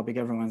discussion topic.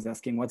 Everyone's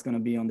asking what's going to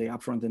be on the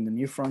upfront and the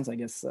new fronts. I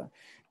guess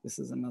this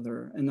is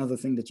another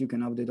thing that you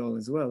can update all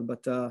as well.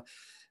 But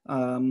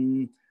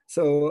one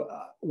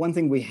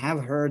thing we have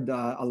heard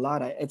a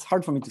lot. It's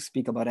hard for me to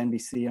speak about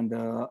NBC and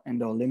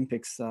the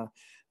Olympics. I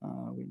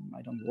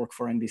don't work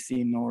for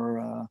NBC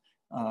nor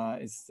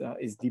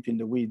is deep in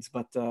the weeds.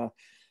 But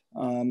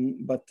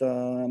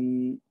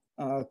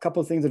a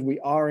couple of things that we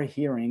are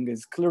hearing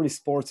is clearly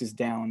sports is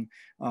down.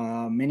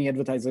 Many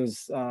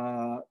advertisers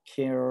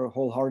care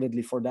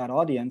wholeheartedly for that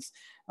audience.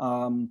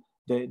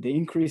 The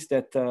increase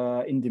that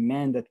in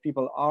demand that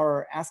people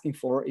are asking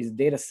for is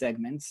data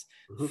segments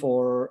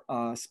for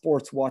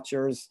sports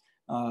watchers.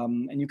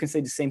 And you can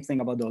say the same thing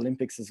about the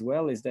Olympics as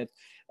well, is that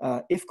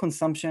if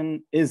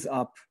consumption is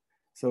up,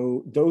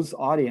 so those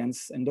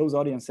audience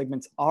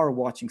segments are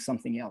watching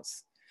something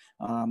else.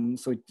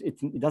 So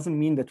it doesn't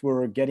mean that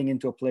we're getting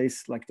into a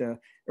place like the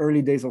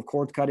early days of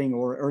cord cutting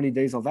or early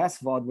days of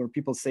SVOD, where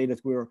people say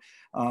that we're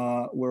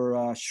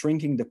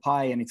shrinking the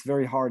pie and it's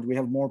very hard. We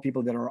have more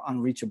people that are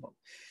unreachable.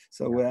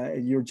 So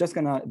you're just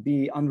gonna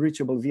be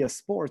unreachable via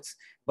sports,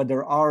 but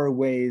there are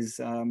ways.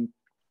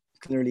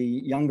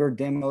 Clearly, younger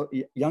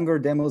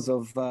demos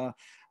of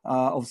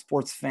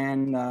sports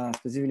fan,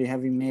 specifically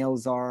heavy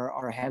males,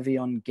 are heavy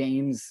on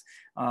games,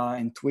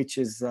 and Twitch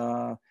is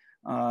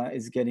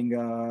getting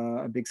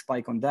a big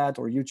spike on that,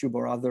 or YouTube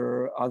or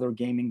other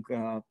gaming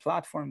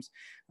platforms.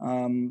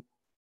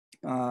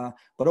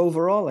 But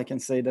overall, I can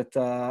say that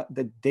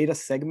the data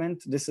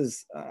segment, this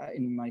is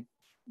in my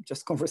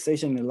just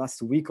conversation in the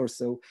last week or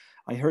so,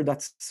 I heard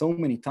that so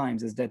many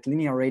times, is that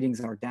linear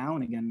ratings are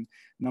down. Again,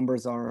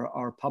 numbers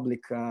are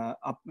public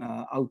out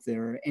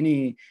there.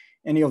 Any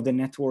of the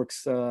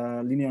networks,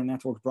 linear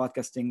network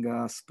broadcasting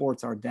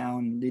sports are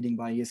down, leading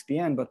by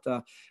ESPN, but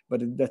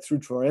that's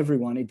true for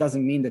everyone. It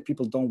doesn't mean that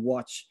people don't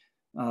watch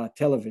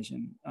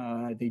television.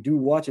 They do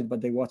watch it,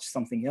 but they watch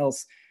something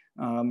else.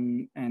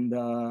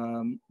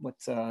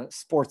 What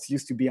sports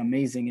used to be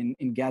amazing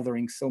in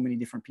gathering so many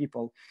different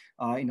people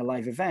in a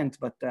live event,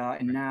 but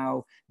and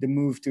now the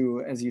move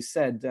to, as you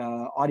said,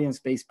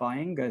 audience-based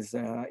buying is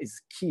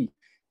key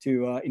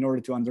to in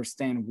order to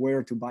understand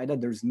where to buy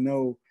that. There's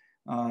no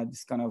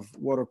this kind of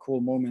water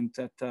cool moment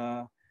that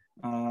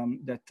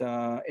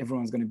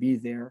everyone's going to be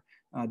there,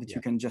 that you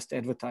can just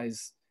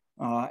advertise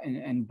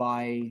and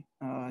buy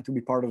to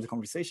be part of the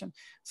conversation.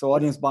 So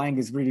audience buying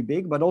is really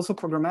big, but also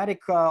programmatic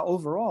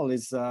overall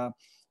is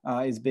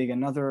big.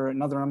 Another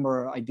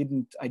number I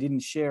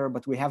didn't share,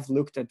 but we have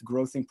looked at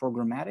growth in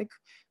programmatic,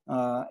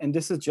 and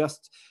this is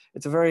just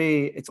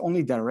it's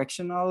only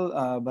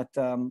directional, but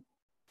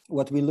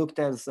what we looked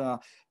at is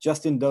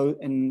just in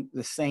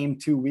the same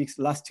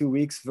last 2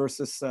 weeks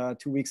versus 2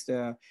 weeks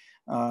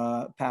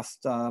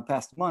past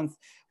month,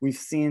 we've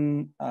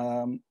seen,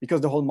 because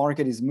the whole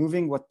market is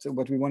moving, what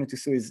we wanted to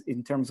see is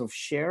in terms of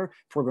share,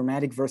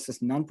 programmatic versus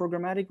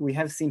non-programmatic, we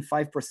have seen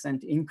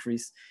 5%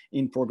 increase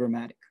in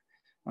programmatic.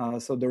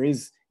 So there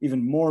is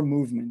even more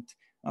movement.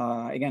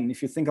 Again,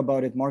 if you think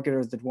about it,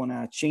 marketers that want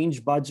to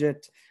change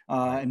budget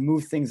and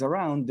move things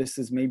around, this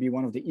is maybe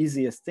one of the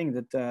easiest things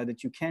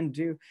that you can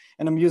do.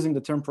 And I'm using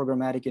the term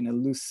programmatic in a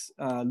loose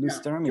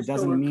term. It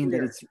doesn't mean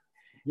that it's...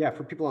 Yeah,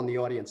 for people on the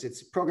audience,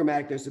 it's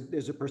programmatic.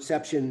 There's a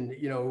perception,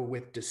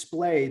 with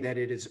display that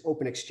it is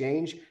open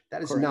exchange.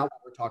 That is Correct. Not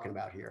what we're talking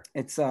about here.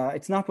 It's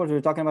not what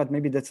we're talking about.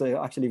 Maybe that's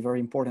actually a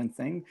very important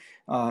thing.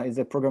 Is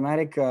that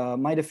programmatic?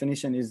 My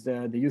definition is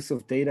the use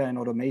of data and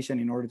automation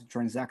in order to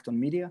transact on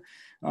media.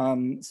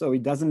 So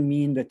it doesn't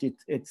mean that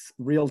it's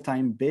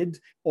real-time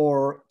bid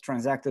or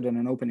transacted on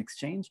an open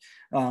exchange,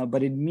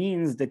 but it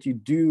means that you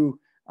do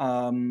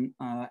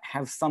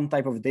have some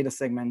type of data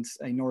segments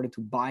in order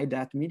to buy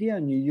that media,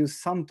 and you use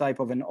some type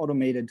of an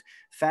automated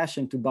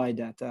fashion to buy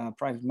that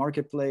private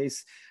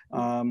marketplace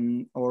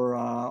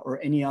or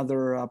any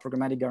other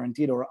programmatic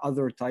guaranteed or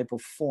other type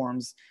of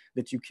forms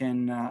that you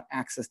can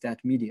access that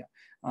media.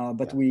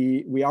 But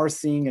we are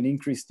seeing an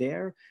increase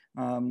there,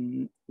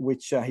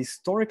 which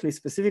historically,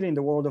 specifically in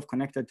the world of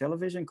connected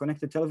television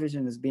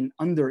has been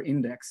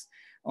under-indexed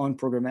on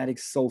programmatic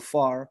so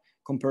far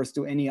compared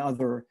to any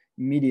other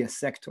media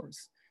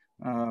sectors.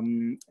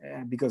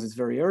 Because it's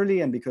very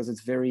early and because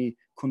it's very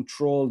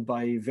controlled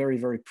by very,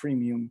 very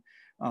premium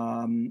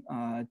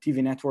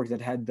TV network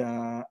that had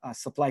a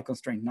supply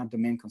constraint, not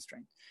demand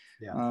constraint.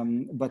 Yeah.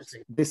 But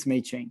this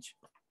may change.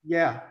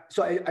 Yeah.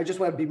 So I just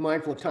want to be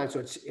mindful of time.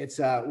 So it's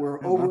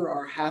we're over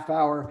our half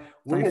hour.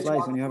 We're going to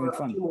talk for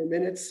a few more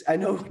minutes. I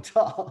know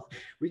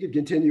we could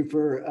continue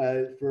for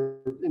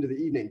into the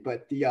evening,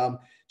 but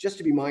just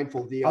to be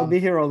mindful, I'll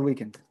be here all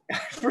weekend.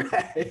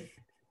 Right.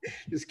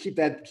 Just keep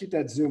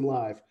that Zoom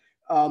live.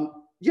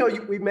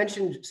 We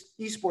mentioned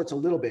esports a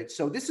little bit.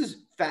 So this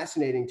is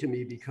fascinating to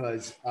me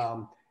because,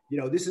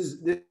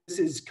 this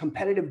is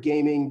competitive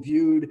gaming,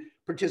 viewed,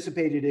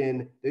 participated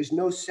in. There's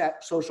no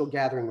social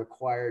gathering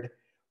required.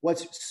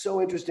 What's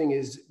so interesting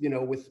is,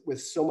 with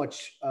so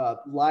much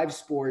live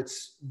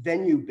sports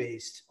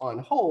venue-based on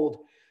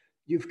hold,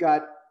 you've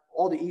got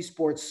all the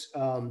esports,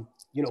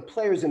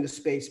 players in the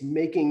space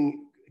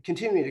making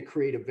continuing to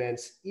create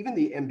events. Even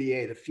the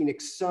NBA, the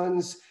Phoenix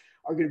Suns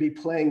are going to be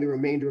playing the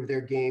remainder of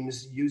their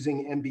games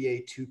using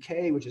NBA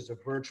 2K, which is a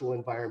virtual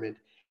environment.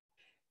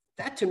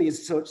 That to me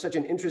is such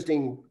an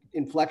interesting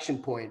inflection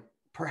point,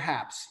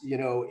 perhaps,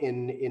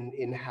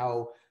 in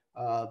how,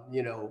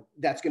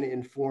 that's going to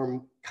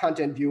inform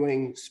content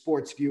viewing,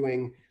 sports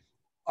viewing.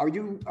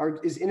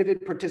 Is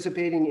Innovid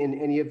participating in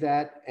any of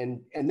that?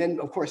 And then,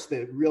 of course,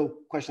 the real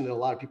question that a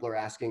lot of people are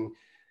asking,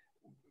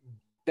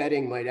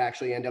 betting might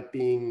actually end up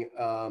being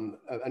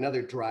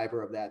another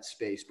driver of that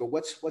space. But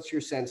what's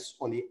your sense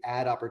on the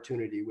ad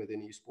opportunity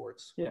within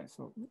esports? Yeah.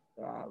 So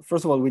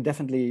first of all, we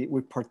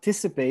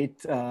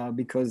participate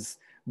because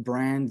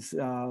brands,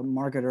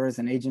 marketers,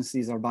 and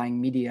agencies are buying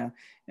media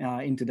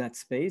into that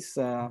space.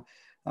 But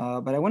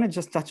I want to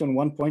just touch on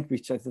one point,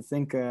 which I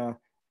think,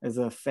 as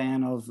a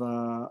fan of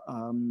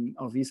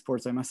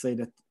esports, I must say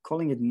that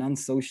calling it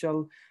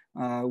non-social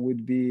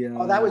would be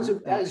that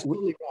is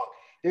totally wrong.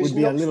 Would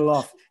be a little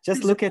off.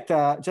 Just look at the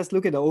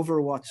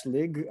Overwatch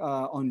League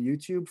on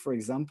YouTube, for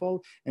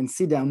example, and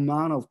see the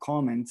amount of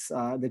comments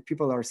that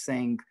people are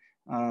saying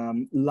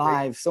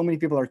live. So many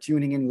people are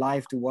tuning in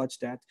live to watch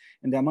that,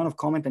 and the amount of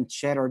comment and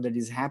chatter that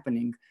is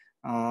happening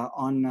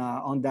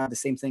on that. The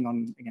same thing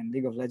on, again,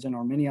 League of Legends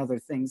or many other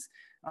things.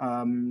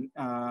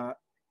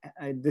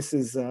 This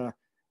is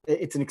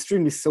it's an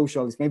extremely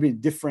social. It's maybe a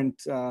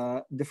different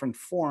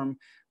form,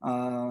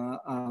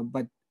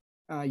 but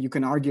you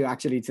can argue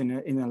actually it's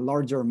in a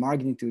larger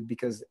magnitude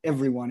because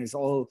everyone is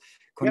all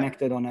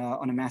connected on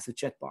a massive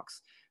chat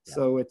box. Yeah.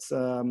 So it's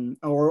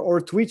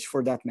or Twitch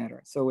for that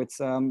matter. So it's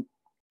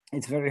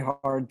very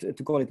hard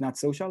to call it not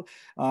social.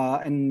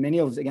 And many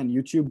of, again,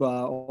 YouTube,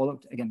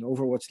 the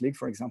Overwatch League,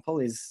 for example,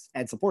 is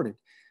ad supported.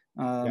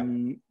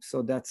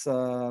 So that's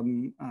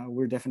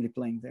we're definitely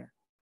playing there.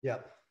 Yeah.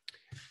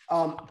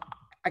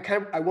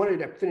 I wanted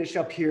to finish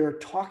up here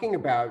talking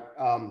about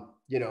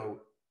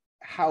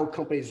how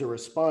companies are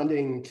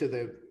responding to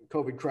the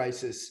COVID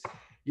crisis.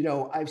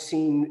 I've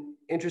seen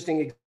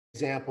interesting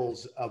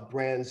examples of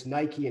brands.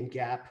 Nike and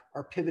Gap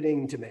are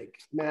pivoting to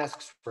make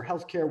masks for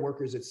healthcare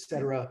workers, et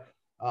cetera.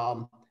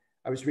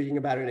 I was reading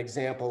about an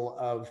example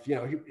of,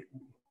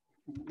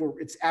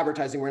 it's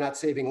advertising, we're not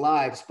saving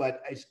lives,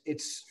 but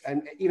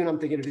and even I'm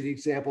thinking of the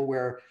example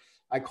where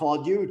I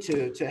called you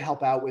to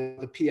help out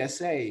with the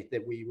PSA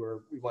that we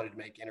wanted to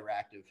make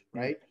interactive,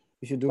 right?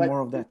 We should do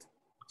more of that.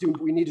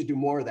 We need to do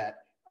more of that.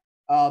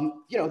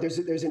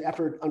 There's an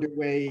effort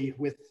underway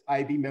with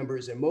IAB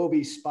members at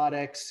Moby,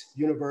 SpotX,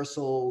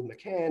 Universal,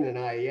 McCann, and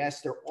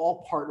IAS. They're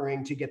all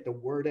partnering to get the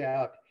word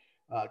out.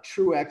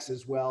 Truex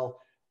as well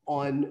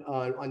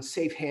on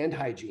safe hand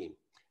hygiene.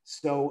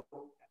 So,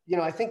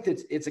 I think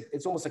that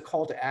it's almost a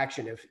call to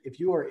action. If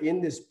you are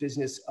in this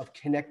business of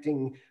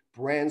connecting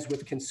brands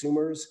with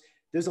consumers,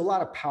 there's a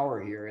lot of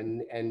power here,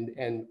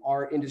 and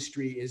our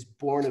industry is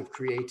born of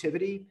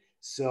creativity.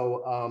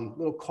 So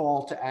little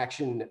call to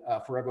action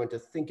for everyone to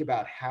think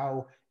about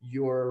how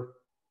your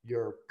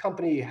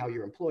company, how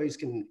your employees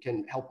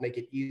can help make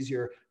it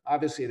easier.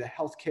 Obviously, the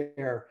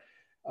healthcare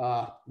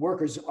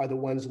workers are the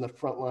ones in the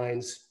front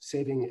lines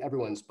saving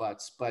everyone's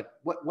butts. But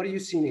what are you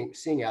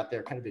seeing out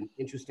there, kind of in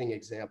interesting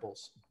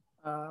examples?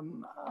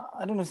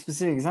 I don't know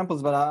specific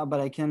examples, but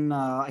I can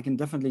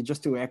definitely,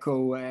 just to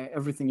echo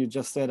everything you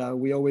just said.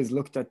 We always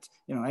looked at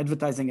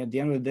advertising. At the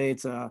end of the day,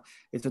 it's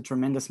a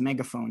tremendous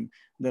megaphone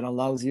that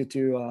allows you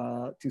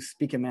to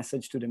speak a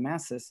message to the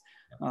masses.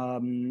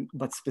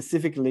 But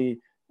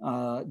specifically,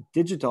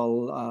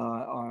 digital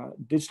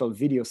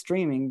video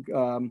streaming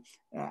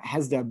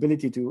has the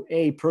ability to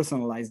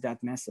personalize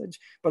that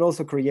message, but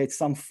also create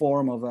some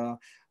form of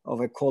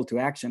a call to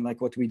action,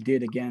 like what we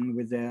did again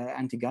with the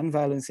anti-gun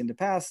violence in the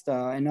past,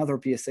 and other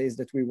PSAs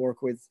that we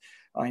work with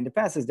in the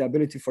past, is the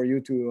ability for you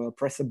to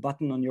press a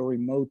button on your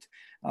remote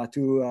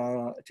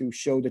to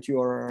show that you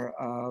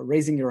are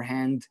raising your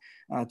hand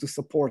to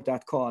support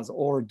that cause,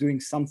 or doing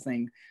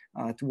something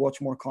to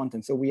watch more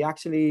content. So we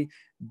actually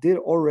did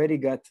already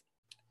get.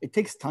 It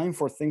takes time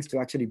for things to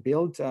actually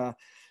build.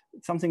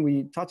 Something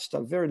we touched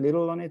very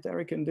little on it,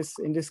 Eric, in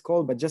this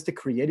call, but just the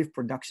creative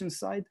production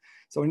side.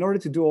 So in order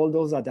to do all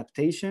those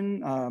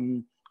adaptation,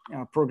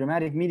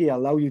 programmatic media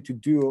allow you to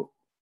do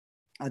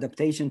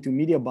adaptation to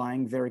media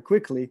buying very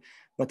quickly,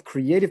 but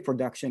creative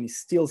production is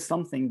still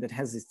something that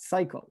has its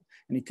cycle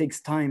and it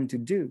takes time to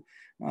do.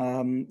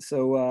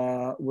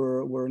 So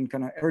we're in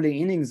kind of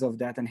early innings of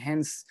that, and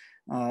hence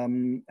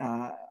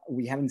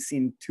we haven't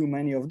seen too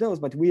many of those,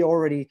 but we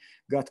already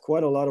got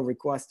quite a lot of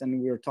requests, and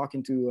we're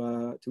talking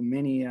to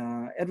many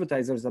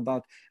advertisers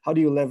about how do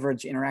you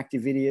leverage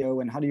interactive video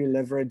and how do you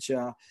leverage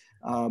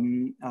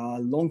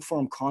long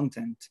form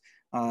content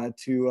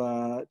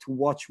to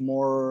watch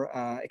more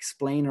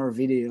explainer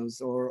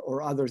videos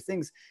or other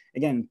things.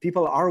 Again,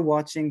 people are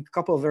watching, a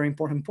couple of very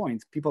important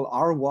points. People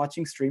are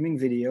watching streaming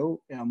video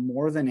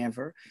more than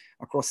ever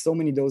across so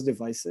many of those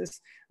devices.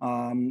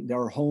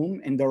 They're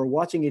home and they're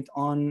watching it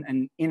on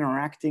an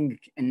interacting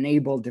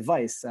enabled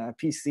device, a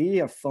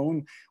PC, a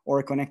phone, or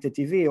a connected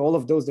TV. All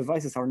of those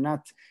devices are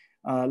not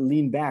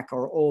lean back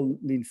or all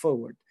lean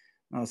forward.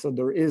 So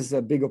there is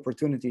a big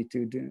opportunity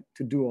to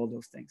do all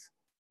those things.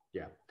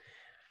 Yeah.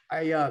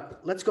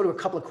 Let's go to a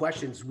couple of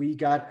questions. We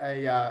got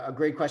a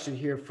great question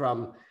here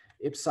from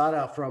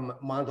Ipsata from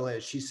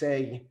Mondelez. She's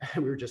saying,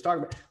 we were just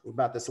talking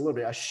about this a little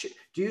bit.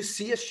 Do you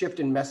see a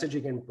shift in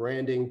messaging and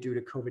branding due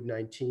to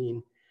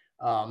COVID-19?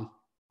 100%.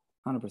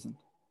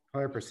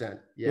 100%.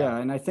 Yeah.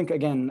 And I think,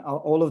 again,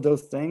 all of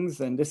those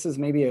things, and this is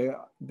maybe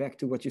back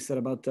to what you said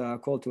about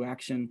call to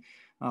action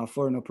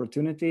for an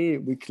opportunity.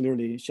 We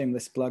clearly,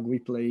 shameless plug, we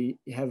play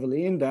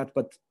heavily in that,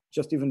 but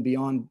just even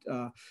beyond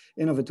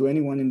Innovid, to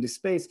anyone in this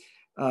space,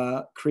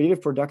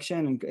 creative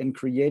production and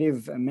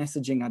creative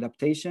messaging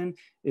adaptation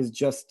is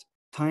just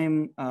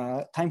time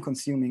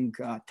consuming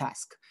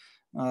task.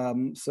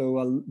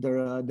 So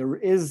there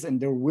is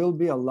and there will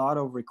be a lot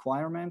of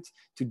requirement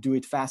to do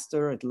it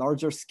faster at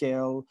larger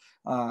scale,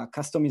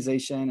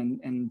 customization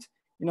and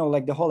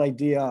like the whole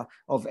idea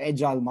of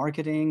agile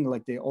marketing,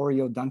 like the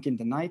Oreo dunk in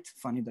the night.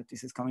 Funny that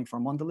this is coming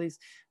from Mondelez,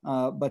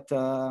 but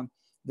the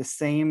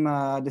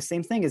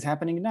same thing is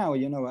happening now.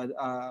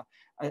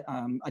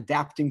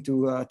 Adapting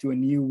to a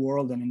new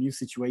world and a new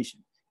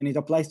situation. And it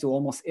applies to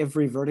almost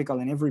every vertical,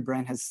 and every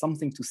brand has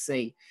something to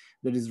say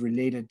that is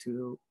related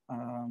to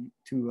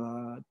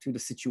the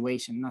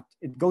situation.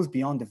 It goes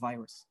beyond the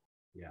virus.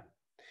 Yeah.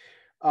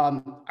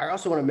 I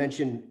also want to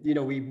mention,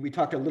 we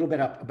talked a little bit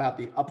about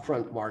the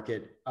upfront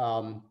market.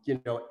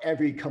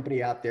 Every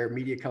company out there,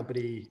 media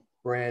company,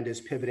 brand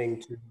is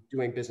pivoting to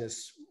doing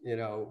business,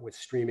 with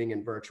streaming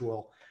and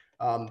virtual.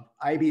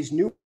 IAB's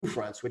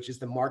NewFronts, which is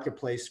the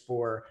marketplace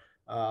for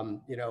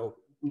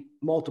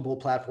multiple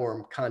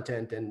platform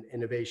content and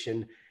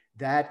innovation,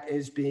 that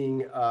is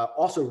being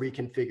also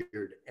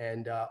reconfigured.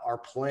 And our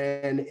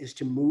plan is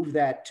to move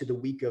that to the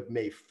week of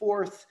May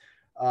 4th.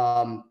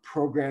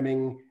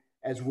 Programming,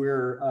 as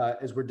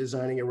we're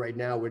designing it right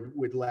now,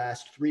 would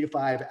last 3 to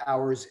 5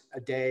 hours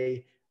a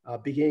day,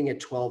 beginning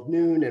at 12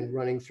 noon and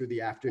running through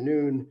the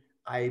afternoon.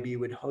 IAB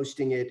would be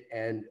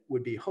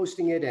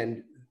hosting it.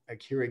 And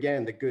here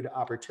again, the good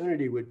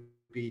opportunity would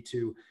be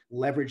to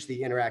leverage the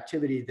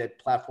interactivity that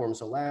platforms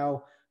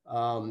allow.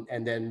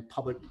 And then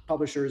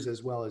publishers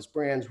as well as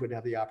brands would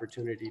have the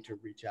opportunity to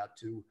reach out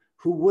to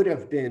who would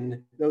have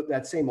been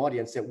that same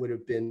audience that would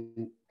have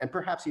been, and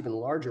perhaps even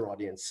larger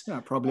audience. Yeah,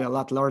 probably a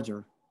lot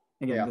larger.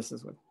 Again, yeah. This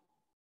is what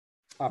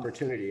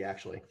opportunity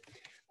actually.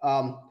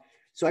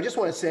 So I just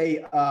want to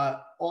say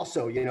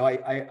also,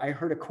 I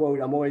heard a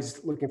quote. I'm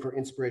always looking for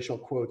inspirational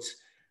quotes.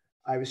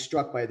 I was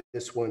struck by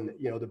this one.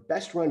 The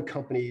best run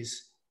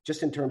companies,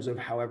 just in terms of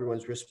how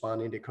everyone's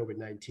responding to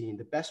COVID-19,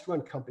 the best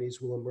run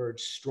companies will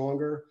emerge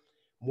stronger,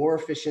 more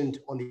efficient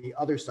on the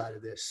other side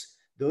of this.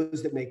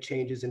 Those that make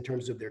changes in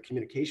terms of their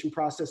communication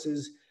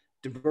processes,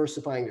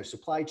 diversifying their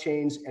supply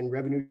chains, and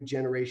revenue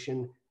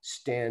generation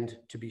stand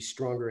to be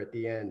stronger at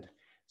the end.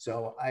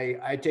 So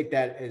I take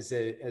that as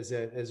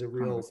a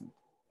real 100%.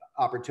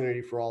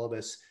 Opportunity for all of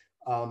us.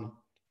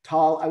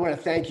 Tal, I want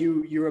to thank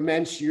you. You're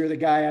immense. You're the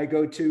guy I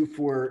go to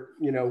for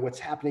what's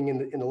happening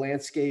in the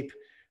landscape.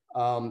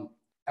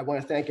 I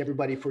want to thank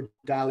everybody for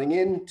dialing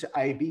in to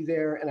IAB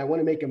there, and I want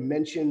to make a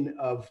mention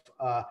of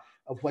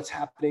what's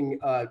happening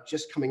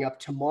just coming up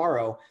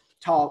tomorrow.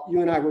 Tal, you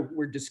and I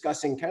were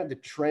discussing kind of the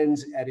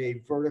trends at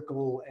a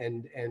vertical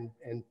and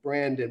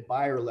brand and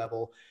buyer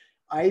level.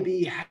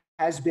 IAB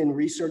has been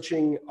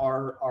researching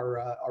our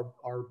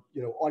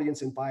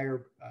audience and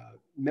buyer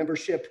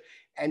membership,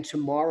 and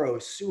tomorrow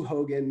Sue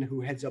Hogan,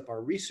 who heads up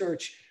our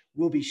research,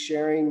 will be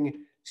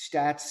sharing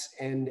stats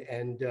and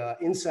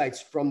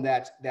insights from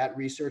that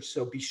research.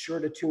 So be sure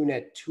to tune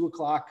at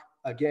 2:00,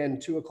 again,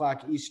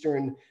 2:00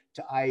 Eastern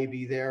to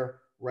IAB there,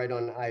 right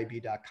on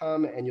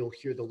IAB.com, and you'll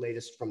hear the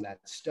latest from that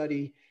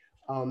study.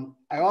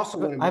 I also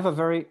want to... I have a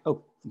very...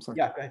 Oh, I'm sorry.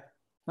 Yeah, go ahead.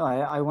 No,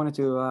 I wanted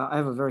to... I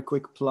have a very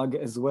quick plug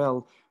as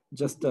well.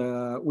 Just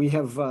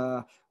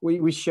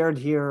we shared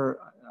here...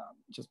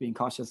 just being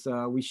cautious,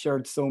 we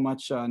shared so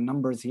much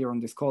numbers here on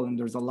this call, and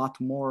there's a lot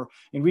more,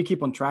 and we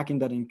keep on tracking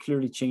that, and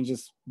clearly changes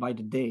by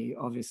the day,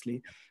 obviously.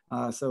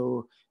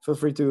 So feel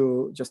free to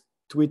just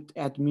tweet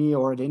at me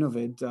or at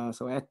Innovid,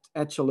 so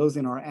at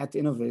Chalozin or at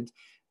Innovid,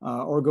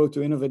 or go to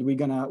Innovid.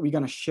 We're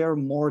gonna share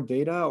more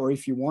data, or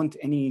if you want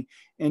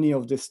any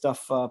of this stuff,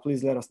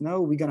 please let us know.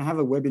 We're gonna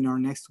have a webinar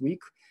next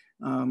week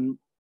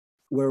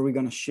where we're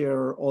gonna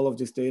share all of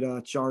this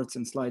data, charts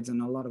and slides, and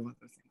a lot of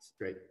other things.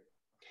 Great.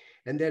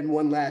 And then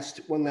one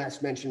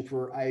last mention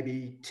for IAB.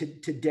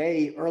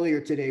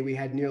 Earlier today, we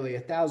had nearly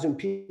 1,000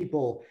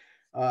 people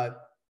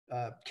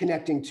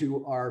connecting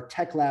to our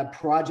Tech Lab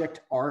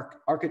Project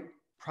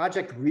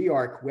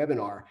ReArc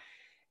webinar.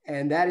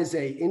 And that is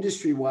an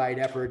industry-wide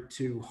effort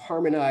to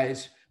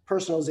harmonize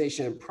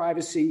personalization and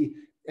privacy,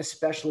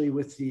 especially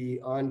with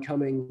the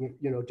oncoming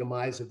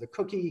demise of the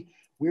cookie.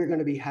 We're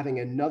going to be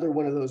having another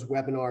one of those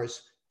webinars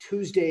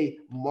Tuesday,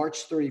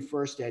 March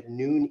 31st at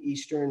noon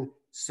Eastern.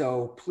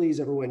 So please,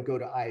 everyone, go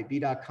to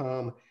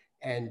IAB.com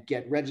and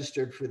get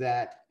registered for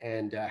that,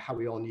 and how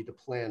we all need to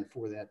plan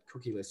for that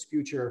cookieless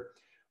future.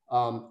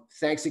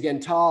 Thanks again,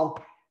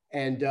 Tal.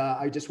 And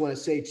I just want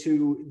to say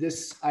too,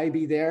 this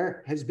IAB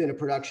There has been a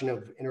production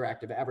of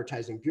Interactive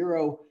Advertising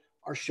Bureau.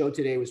 Our show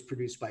today was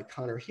produced by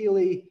Connor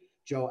Healy,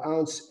 Joe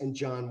Ounce, and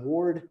John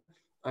Ward.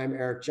 I'm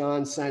Eric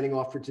John signing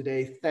off for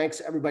today.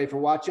 Thanks everybody for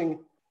watching.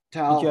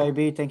 Thank you,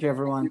 IB. Thank you,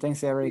 everyone.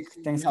 Thanks, Eric.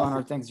 Thanks,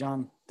 Connor. Thanks,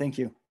 John. Thank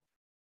you.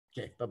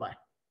 Okay, bye-bye.